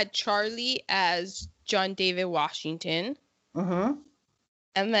had Charlie as John David Washington. And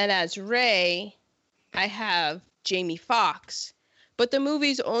then as Ray, I have Jamie Foxx. But the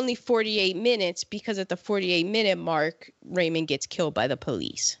movie's only 48 minutes because at the 48-minute mark, Raymond gets killed by the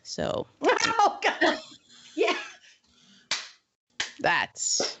police. So. Oh, God. Yeah.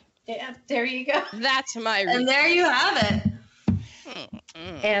 That's Yeah, there you go. that's my And there you have it.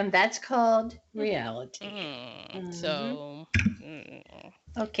 And that's called reality. So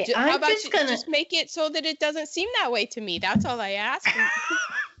Okay, how I'm about just you gonna just make it so that it doesn't seem that way to me? That's all I ask.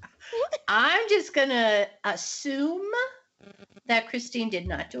 I'm just gonna assume that Christine did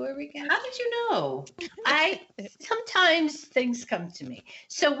not do a recap. How did you know? Sometimes things come to me.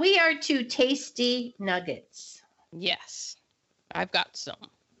 So we are to tasty nuggets. Yes, I've got some.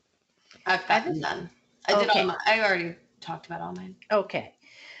 I've gotten done. I did Okay. all I already talked about all mine. Okay.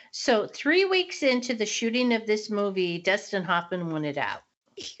 So 3 weeks into the shooting of this movie, Dustin Hoffman wanted out.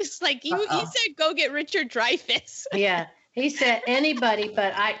 He's like, you said go get Richard Dreyfuss. Yeah. He said anybody,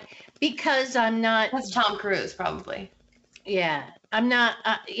 but because I'm not. That's Tom Cruise, probably. Yeah. I'm not.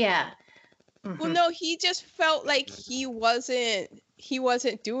 Yeah. Mm-hmm. Well, no, he just felt like he wasn't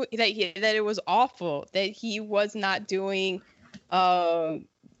doing that it was awful, that he was not doing that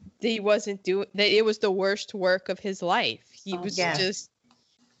it was the worst work of his life. He was just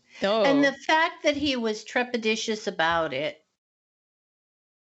no. And the fact that he was trepidatious about it.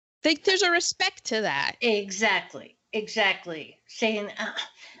 Like there's a respect to that. Exactly. Saying, I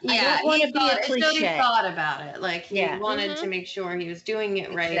yeah, don't want to be a cliche. He thought about it. Like he wanted to make sure he was doing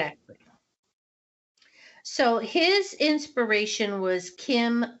it right. Exactly. So his inspiration was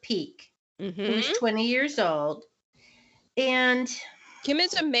Kim Peek, who was 20 years old. And Kim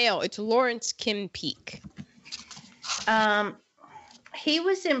is a male. It's Lawrence Kim Peek. He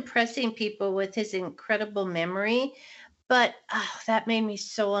was impressing people with his incredible memory, but that made me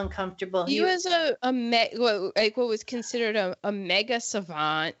so uncomfortable. He was what was considered a mega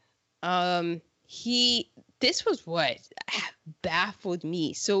savant. This was what baffled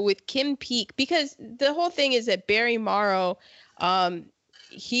me. So with Kim Peek, because the whole thing is that Barry Morrow,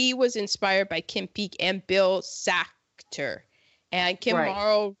 he was inspired by Kim Peek and Bill Sachter. And Kim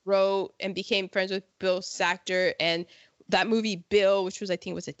Morrow wrote and became friends with Bill Sachter. And that movie, Bill, which I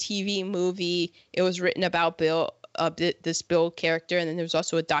think was a TV movie, it was written about Bill, this Bill character. And then there was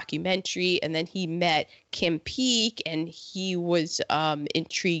also a documentary. And then he met Kim Peek and he was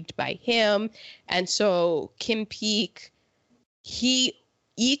intrigued by him. And so Kim Peek,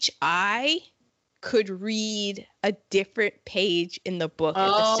 each eye could read a different page in the book at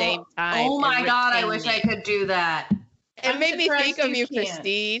the same time. Oh my God, I wish I could do that. It made me think of you,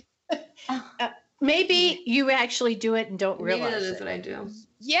 Christine. Maybe you actually do it and don't realize that is what I do.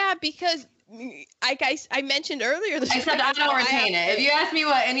 Yeah, because I mentioned earlier. I said I don't retain it. If you asked me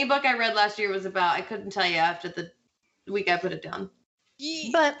what any book I read last year was about, I couldn't tell you after the week I put it down.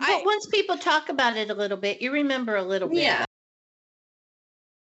 But once people talk about it a little bit, you remember a little bit. Yeah.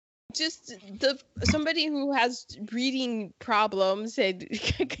 Just somebody who has reading problems and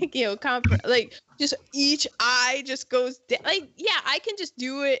just each eye just goes down. I can just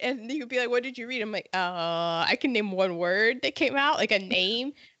do it and you could be like, what did you read? I'm like, I can name one word that came out, like a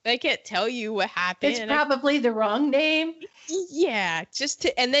name, but I can't tell you what happened. It's probably the wrong name. Yeah,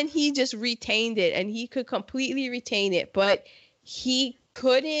 and then he just retained it and he could completely retain it, but he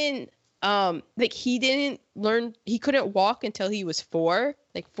couldn't he couldn't walk until he was 4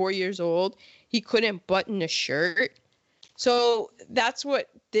 years old. He couldn't button a shirt. So that's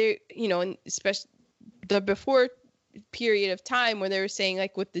what especially the before period of time when they were saying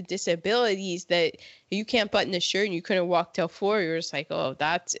with the disabilities that you can't button a shirt and you couldn't walk till 4, you're just like, oh,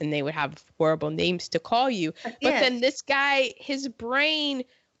 and they would have horrible names to call you. But then this guy, his brain,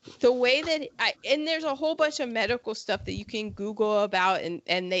 the way that and there's a whole bunch of medical stuff that you can Google about and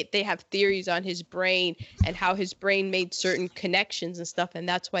they have theories on his brain and how his brain made certain connections and stuff. And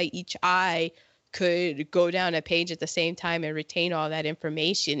that's why each eye could go down a page at the same time and retain all that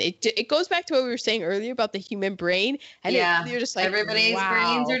information. It goes back to what we were saying earlier about the human brain. And you're just like, everybody's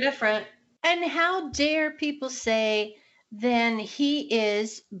brains are different. And how dare people say then he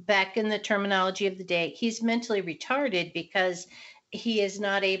is, back in the terminology of the day, he's mentally retarded because he is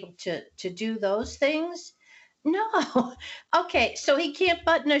not able to do those things? No. Okay, so he can't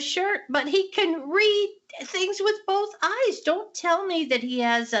button a shirt, but he can read things with both eyes. Don't tell me that he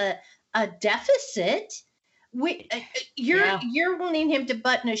has a deficit. You're wanting him to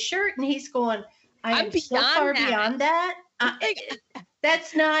button a shirt, and he's going, I'm so far beyond that.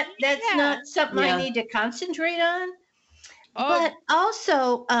 That's not something I need to concentrate on. But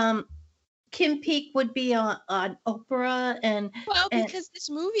also, Kim Peek would be on Oprah because this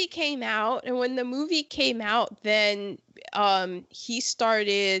movie came out, and when the movie came out, then he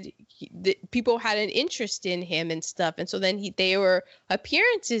started. People had an interest in him and stuff, and so then they were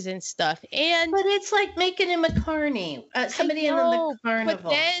appearances and stuff. But it's like making him a carny, somebody in the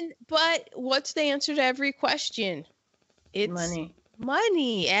carnival. But what's the answer to every question? It's money.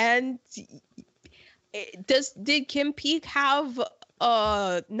 money. And did Kim Peek have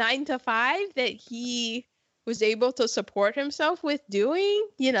a 9 to 5 that he was able to support himself with doing?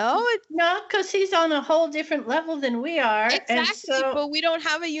 No, because he's on a whole different level than we are. Exactly, and so, but we don't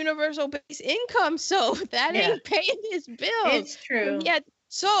have a universal base income, so that ain't paying his bills. It's true. Yeah.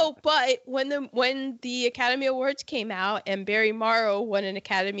 So, but when the Academy Awards came out and Barry Morrow won an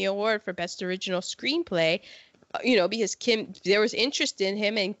Academy Award for Best Original Screenplay, because there was interest in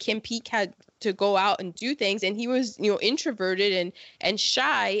him, and Kim Peek had to go out and do things, and he was, introverted and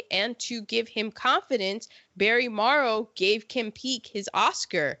shy, and to give him confidence, Barry Morrow gave Kim Peek his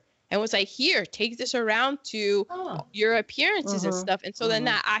Oscar and was like, here, take this around to your appearances and stuff. And so then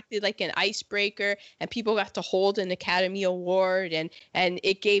that acted like an icebreaker, and people got to hold an Academy Award, and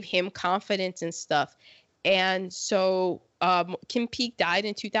it gave him confidence and stuff. And so Kim Peek died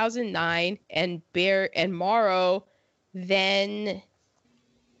in 2009, and Morrow then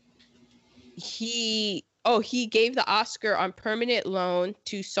he gave the Oscar on permanent loan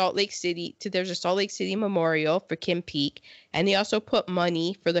to Salt Lake City. There's a Salt Lake City memorial for Kim Peek, and he also put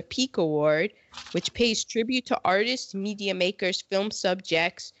money for the Peek Award, which pays tribute to artists, media makers, film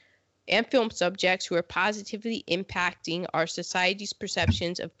subjects who are positively impacting our society's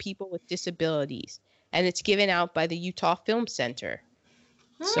perceptions of people with disabilities. And it's given out by the Utah Film Center.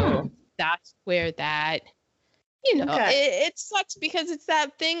 So that's where that, it sucks, because it's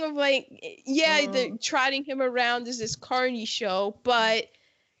that thing of like, they're trotting him around as this carny show, but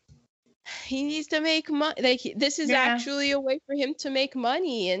he needs to make money. Like, this is actually a way for him to make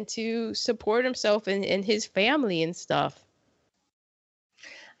money and to support himself and his family and stuff.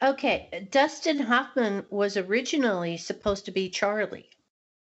 Okay, Dustin Hoffman was originally supposed to be Charlie.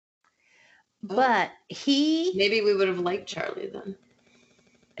 But maybe we would have liked Charlie then.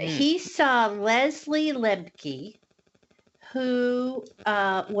 He saw Leslie Lemke, who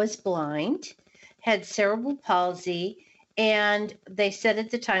was blind, had cerebral palsy, and they said at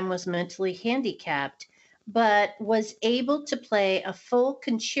the time was mentally handicapped, but was able to play a full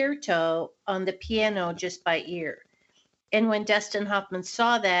concerto on the piano just by ear. And when Dustin Hoffman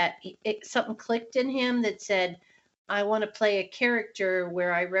saw that, something clicked in him that said, I want to play a character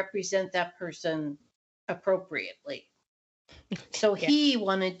where I represent that person appropriately. So he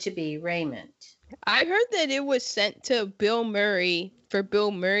wanted to be Raymond. I heard that it was sent to Bill Murray for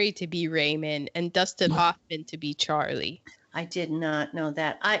Bill Murray to be Raymond and Dustin Hoffman to be Charlie. I did not know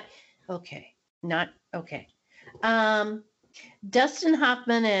that. Dustin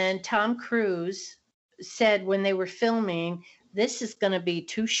Hoffman and Tom Cruise said when they were filming, this is going to be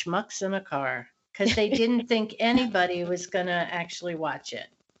two schmucks in a car, because they didn't think anybody was going to actually watch it.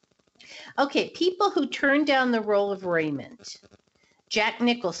 Okay, people who turned down the role of Raymond. Jack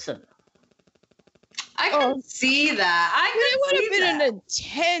Nicholson. I can see that. It would have been an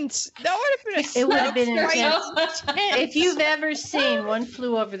intense. That would have been. It would have been intense. If you've ever seen One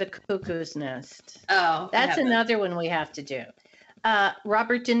Flew Over the Cuckoo's Nest, that's another one we have to do.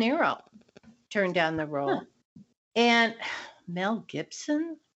 Robert De Niro turned down the role, and Mel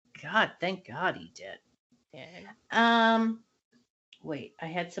Gibson. God, thank God he did. Yeah. Wait, I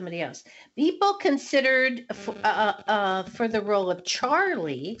had somebody else. People considered for the role of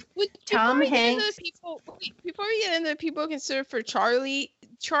Charlie, Tom Hanks. Before we get into people considered for Charlie,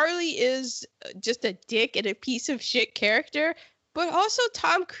 Charlie is just a dick and a piece of shit character. But also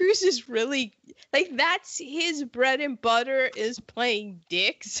Tom Cruise is really, like, that's his bread and butter, is playing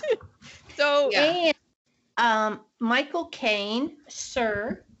dicks. So yeah. And Michael Caine,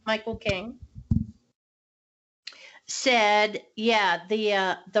 Sir Michael Caine, said,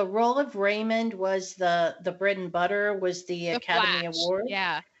 the role of Raymond was the bread and butter, was the Academy Award.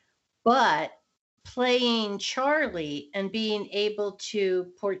 Yeah. But playing Charlie and being able to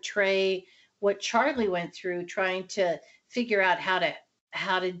portray what Charlie went through, trying to figure out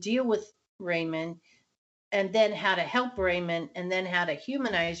how to deal with Raymond, and then how to help Raymond, and then how to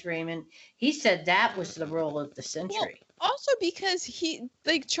humanize Raymond, he said that was the role of the century. Well, also because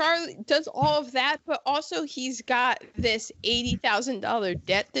Charlie does all of that, but also he's got this $80,000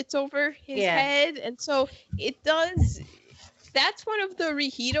 debt that's over his head. And so that's one of the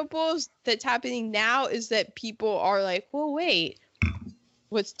reheatables that's happening now, is that people are like, well, wait,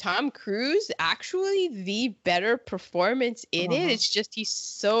 was Tom Cruise actually the better performance in it? It's just he's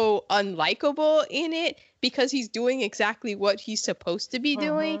so unlikable in it because he's doing exactly what he's supposed to be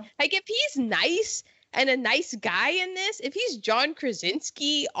doing. Like, if he's nice and a nice guy in this, if he's John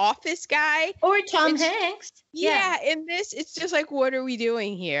Krasinski, Office guy, or Tom Hanks, in this, it's just like, what are we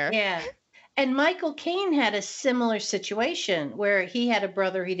doing here? Yeah. And Michael Caine had a similar situation where he had a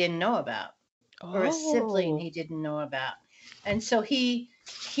brother he didn't know about, or a sibling he didn't know about. And so he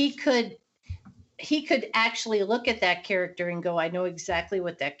could actually look at that character and go, I know exactly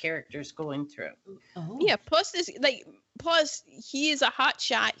what that character is going through. Oh. Yeah, plus he is a hot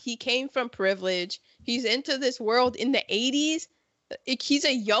shot. He came from privilege. He's into this world in the 80s. He's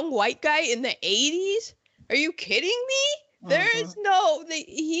a young white guy in the 80s. Are you kidding me? There is no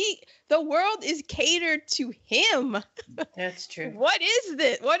the world is catered to him. That's true. What is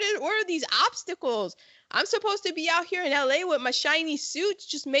this? What are these obstacles? I'm supposed to be out here in LA with my shiny suits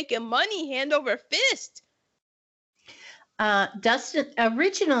just making money hand over fist. Dustin,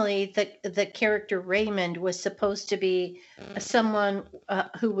 originally the character Raymond was supposed to be someone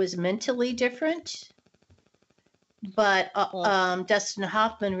who was mentally different, but Dustin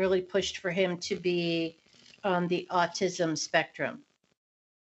Hoffman really pushed for him to be on the autism spectrum.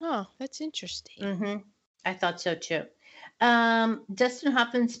 Oh, that's interesting. I thought so too. Dustin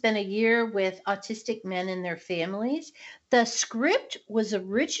Hoffman spent a year with autistic men and their families. The script was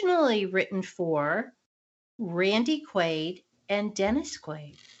originally written for Randy Quaid and Dennis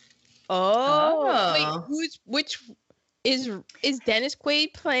Quaid. Oh. Wait, which is Dennis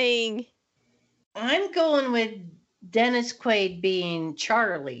Quaid playing? I'm going with Dennis Quaid being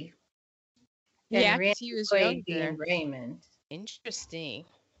Charlie. And Yeah, Randy he was Quaid younger. being Raymond. Interesting.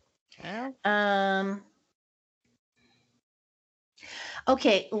 Well,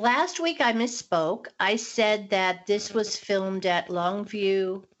 Okay, last week I misspoke. I said that this was filmed at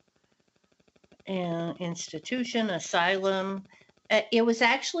Longview Institution, Asylum. It was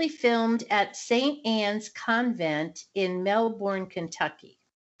actually filmed at St. Anne's Convent in Melbourne, Kentucky.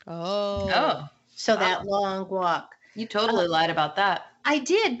 Oh. So that long walk. You totally lied about that. I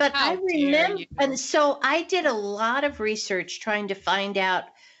did, but How I dare remember, you. and so I did a lot of research trying to find out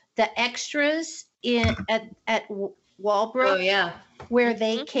the extras at Walbrook, Oh, yeah. where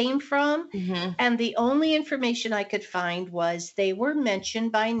they came from, Mm-hmm. and the only information I could find was they were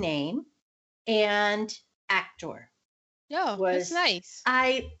mentioned by name and actor. that's Was- nice.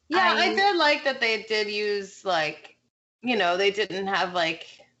 I did like that they did use, like, they didn't have, like,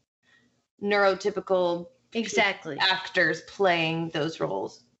 neurotypical Exactly. actors playing those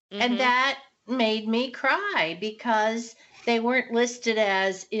roles. Mhm. And that made me cry because they weren't listed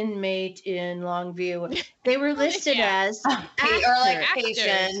as inmate in Longview. They were listed Yeah. as Or like actor.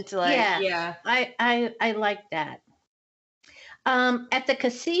 patient, like Yeah. I like that. At the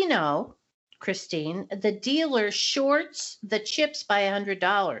casino, Christine, the dealer shorts the chips by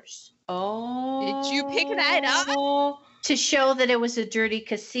 $100 Oh. Did you pick that up? to show that it was a dirty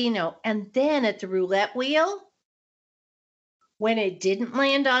casino. And then at the roulette wheel, when it didn't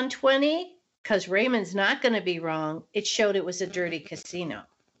land on 20, because Raymond's not going to be wrong, it showed it was a dirty casino.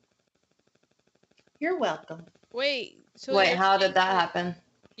 You're welcome. Wait. So Wait, you're how saying did that happen?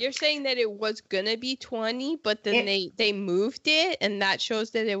 You're saying that it was gonna be 20, but then they moved it, and that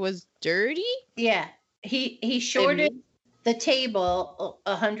shows that it was dirty. Yeah, he shorted the table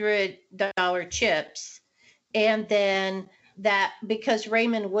 $100 chips, and then that because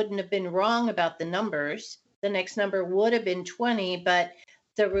Raymond wouldn't have been wrong about the numbers, the next number would have been 20, but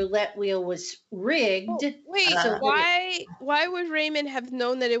the roulette wheel was rigged. Oh, wait, so why would Raymond have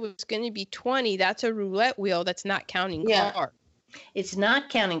known that it was going to be 20? That's a roulette wheel. That's not counting Yeah. cards. It's not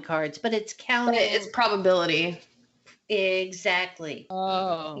counting cards, but it's But counting. it's probability. Exactly.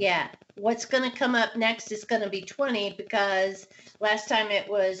 Oh. Yeah. What's going to come up next is going to be 20 because last time it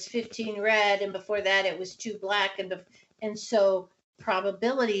was 15 red, and before that it was 2 black, and so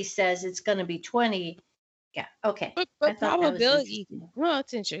probability says it's going to be 20. Yeah. Okay. But I thought that was probability, interesting. well,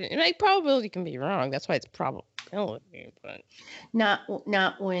 it's interesting. Like, probability can be wrong. That's why it's probability. But Not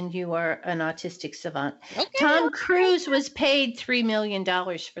when you are an autistic savant. okay, Tom okay. Cruise was paid $3 million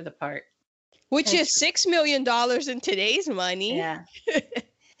for the part. Which is $6 million in today's money. Yeah.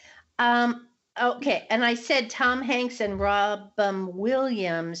 Okay. And I said Tom Hanks and Robin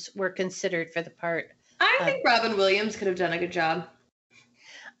Williams were considered for the part. I think Robin Williams could have done a good job.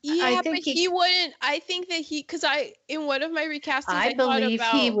 Yeah, think but he- he wouldn't. I think that because in one of my recastings, I thought believe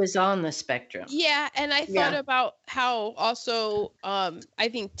about, he was on the spectrum. Yeah, and I thought about how also I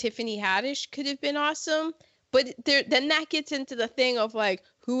think Tiffany Haddish could have been awesome, but then that gets into the thing of like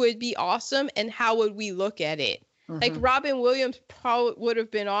who would be awesome and how would we look at it. Like Mhm. Robin Williams probably would have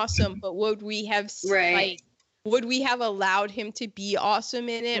been awesome, but would we have Right. would we have allowed him to be awesome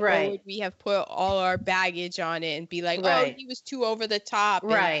in it, Right. or would we have put all our baggage on it and be like, Right. oh, he was too over the top,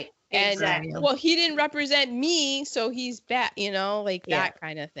 and- Right. and Exactly. well, he didn't represent me, so he's bad, like Yeah. that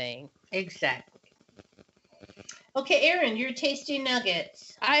kind of thing. Exactly. Okay, Aaron, your tasty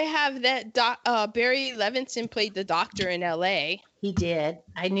nuggets. I have that Barry Levinson played the doctor in L.A. He did.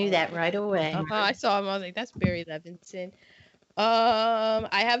 I knew that right away. I saw him. I was like, that's Barry Levinson.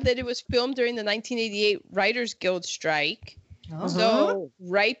 I have that it was filmed during the 1988 Writers Guild strike. Oh. So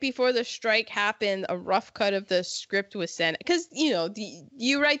right before the strike happened, a rough cut of the script was sent. Because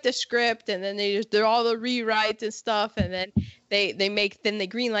you write the script, and then they're all the rewrites and stuff, and then they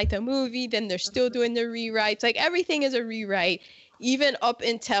greenlight the movie. Then they're still doing the rewrites. Like everything is a rewrite, even up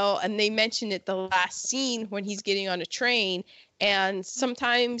until, and they mentioned it, the last scene when he's getting on a train. And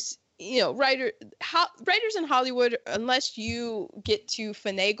sometimes, writers in Hollywood, unless you get to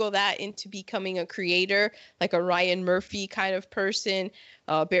finagle that into becoming a creator, like a Ryan Murphy kind of person,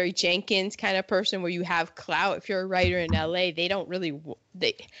 Barry Jenkins kind of person, where you have clout. If you're a writer in LA, they don't really,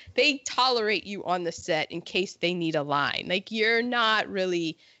 they tolerate you on the set in case they need a line. Like you're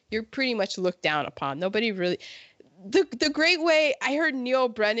pretty much looked down upon. Nobody really, the great way, I heard Neil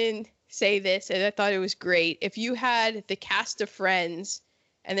Brennan say this, and I thought it was great. If you had the cast of Friends,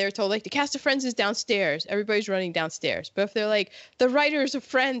 and they were told, like, the cast of Friends is downstairs, everybody's running downstairs. But if they're like, the writers of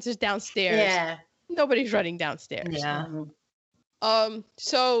Friends is downstairs, nobody's running downstairs. Yeah.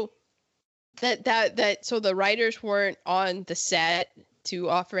 So so the writers weren't on the set to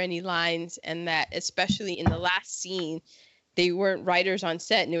offer any lines, and that especially in the last scene, they weren't writers on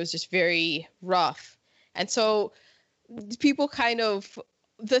set, and it was just very rough. And so people kind of,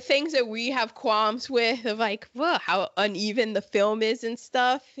 the things that we have qualms with, of like, well, how uneven the film is and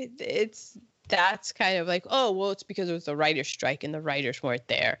stuff, that's kind of like, oh, well, it's because it was the writer's strike and the writers weren't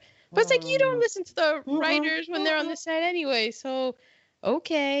there. But it's like, you don't listen to the writers when they're on the set anyway, so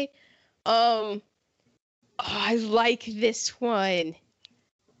okay. I like this one.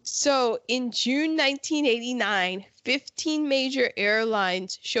 So in June 1989, 15 major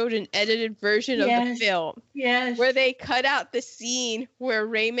airlines showed an edited version of the film. Yes. Where they cut out the scene where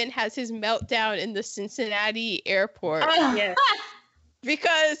Raymond has his meltdown in the Cincinnati airport. Yes.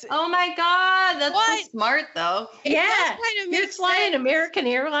 Because oh my God, that's so smart though. Yeah, you're flying American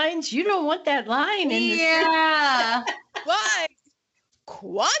Airlines. You don't want that line in the but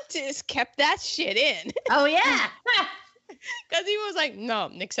Qantas kept that shit in. Oh yeah. Because he was like, no,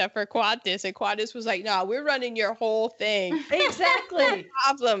 except for Qantas. And Qantas was like, no, we're running your whole thing. Exactly. No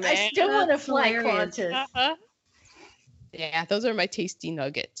problem, man. I still want to fly Qantas. Uh-huh. Yeah, those are my tasty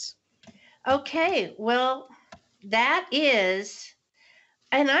nuggets. Okay, well, that is,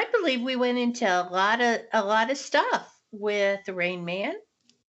 and I believe we went into a lot of stuff with Rain Man.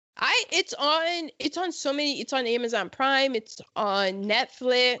 It's on so many, it's on Amazon Prime, it's on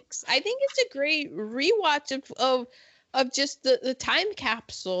Netflix. I think it's a great rewatch of just the time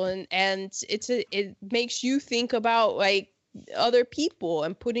capsule, and it makes you think about like other people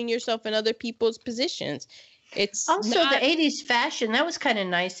and putting yourself in other people's positions. It's also the 80s fashion. That was kind of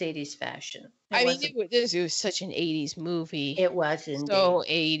nice 80s fashion. It was such an 80s movie. It was indeed. So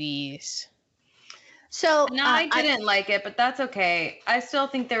 80s. So no, I didn't like it, but that's okay. I still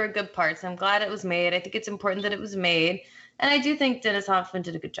think there were good parts. I'm glad it was made. I think it's important that it was made, and I do think Dennis Hoffman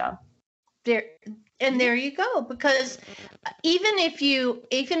did a good job. There you go. Because even if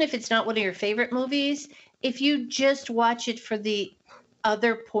it's not one of your favorite movies, if you just watch it for the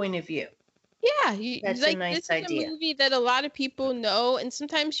other point of view, that's a nice idea. It's a movie that a lot of people know, and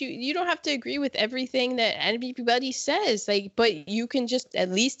sometimes you don't have to agree with everything that everybody says, like, but you can just at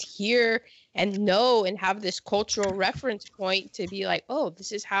least hear and know and have this cultural reference point to be like, oh,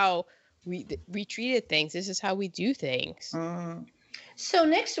 this is how we treated things. This is how we do things. Mm-hmm. So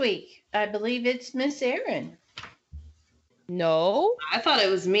next week, I believe it's Miss Erin. No, I thought it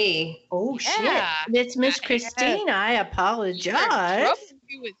was me. Oh shit! It's Miss Christine. I apologize.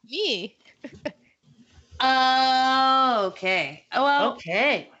 With me. Oh, okay. Well,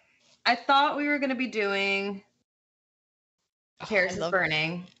 okay. I thought we were going to be doing Paris is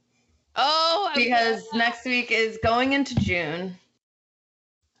Burning. Oh, because next week is going into June.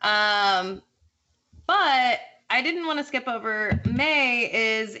 But I didn't want to skip over. May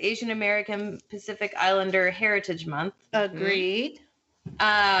is Asian American Pacific Islander Heritage Month. Agreed.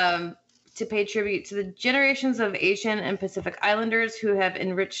 To pay tribute to the generations of Asian and Pacific Islanders who have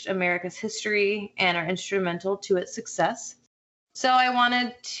enriched America's history and are instrumental to its success. So I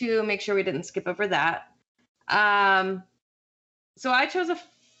wanted to make sure we didn't skip over that. So I chose a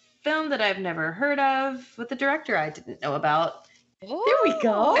film that I've never heard of with a director I didn't know about. Oh. There we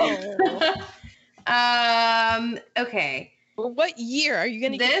go. Okay. Well, what year are you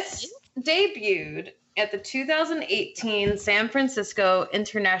going to This debuted at the 2018 San Francisco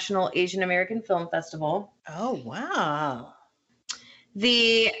International Asian American Film Festival. Oh, wow.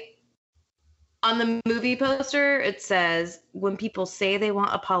 On the movie poster, it says, when people say they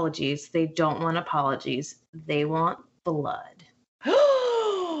want apologies, they don't want apologies. They want blood.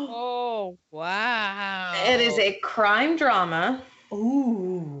 Oh. Oh, wow. It is a crime drama.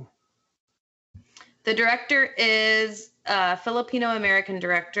 Ooh. The director is a Filipino-American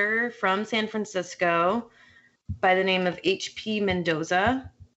director from San Francisco by the name of H.P.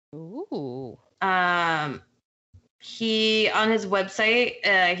 Mendoza. Ooh. He, on his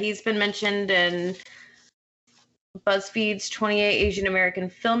website, he's been mentioned in BuzzFeed's 28 Asian American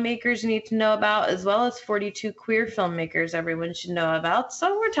filmmakers you need to know about, as well as 42 queer filmmakers everyone should know about.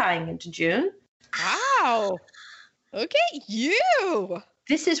 So we're tying into June. Wow. Look at you.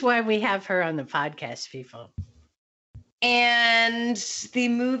 This is why we have her on the podcast, people. And the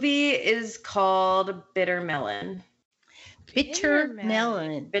movie is called Bitter Melon. Bitter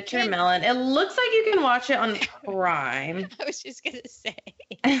Melon. Bitter Melon. It looks like you can watch it on Prime. I was just going to say.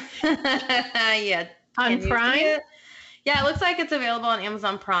 Yeah. On Prime? Yeah, it looks like it's available on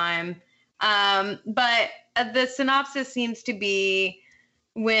Amazon Prime. But the synopsis seems to be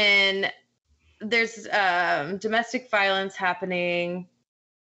when there's domestic violence happening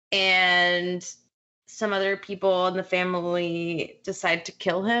and some other people in the family decide to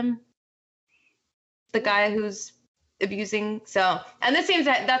kill him. The guy who's abusing. So, and this seems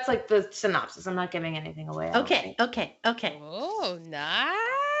that's like the synopsis. I'm not giving anything away. Okay. Oh,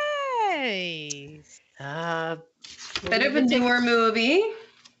 nice. Bit of a newer movie,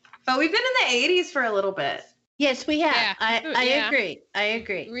 but we've been in the 80s for a little bit. Yes, we have. Yeah. I agree. I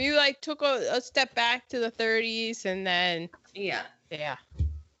agree. We like took a step back to the 30s and then Yeah.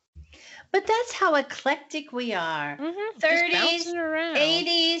 But that's how eclectic we are. 30s,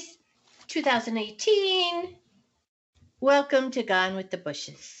 80s, 2018. Welcome to Gone with the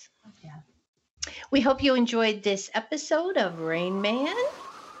Bushes. Yeah. We hope you enjoyed this episode of Rain Man.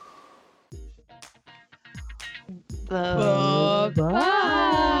 Bye.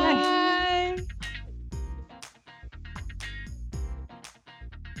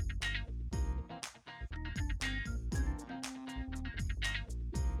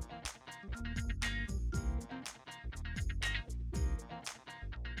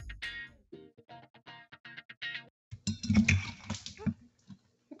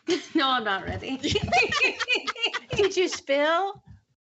 No, I'm not ready. Did you spill?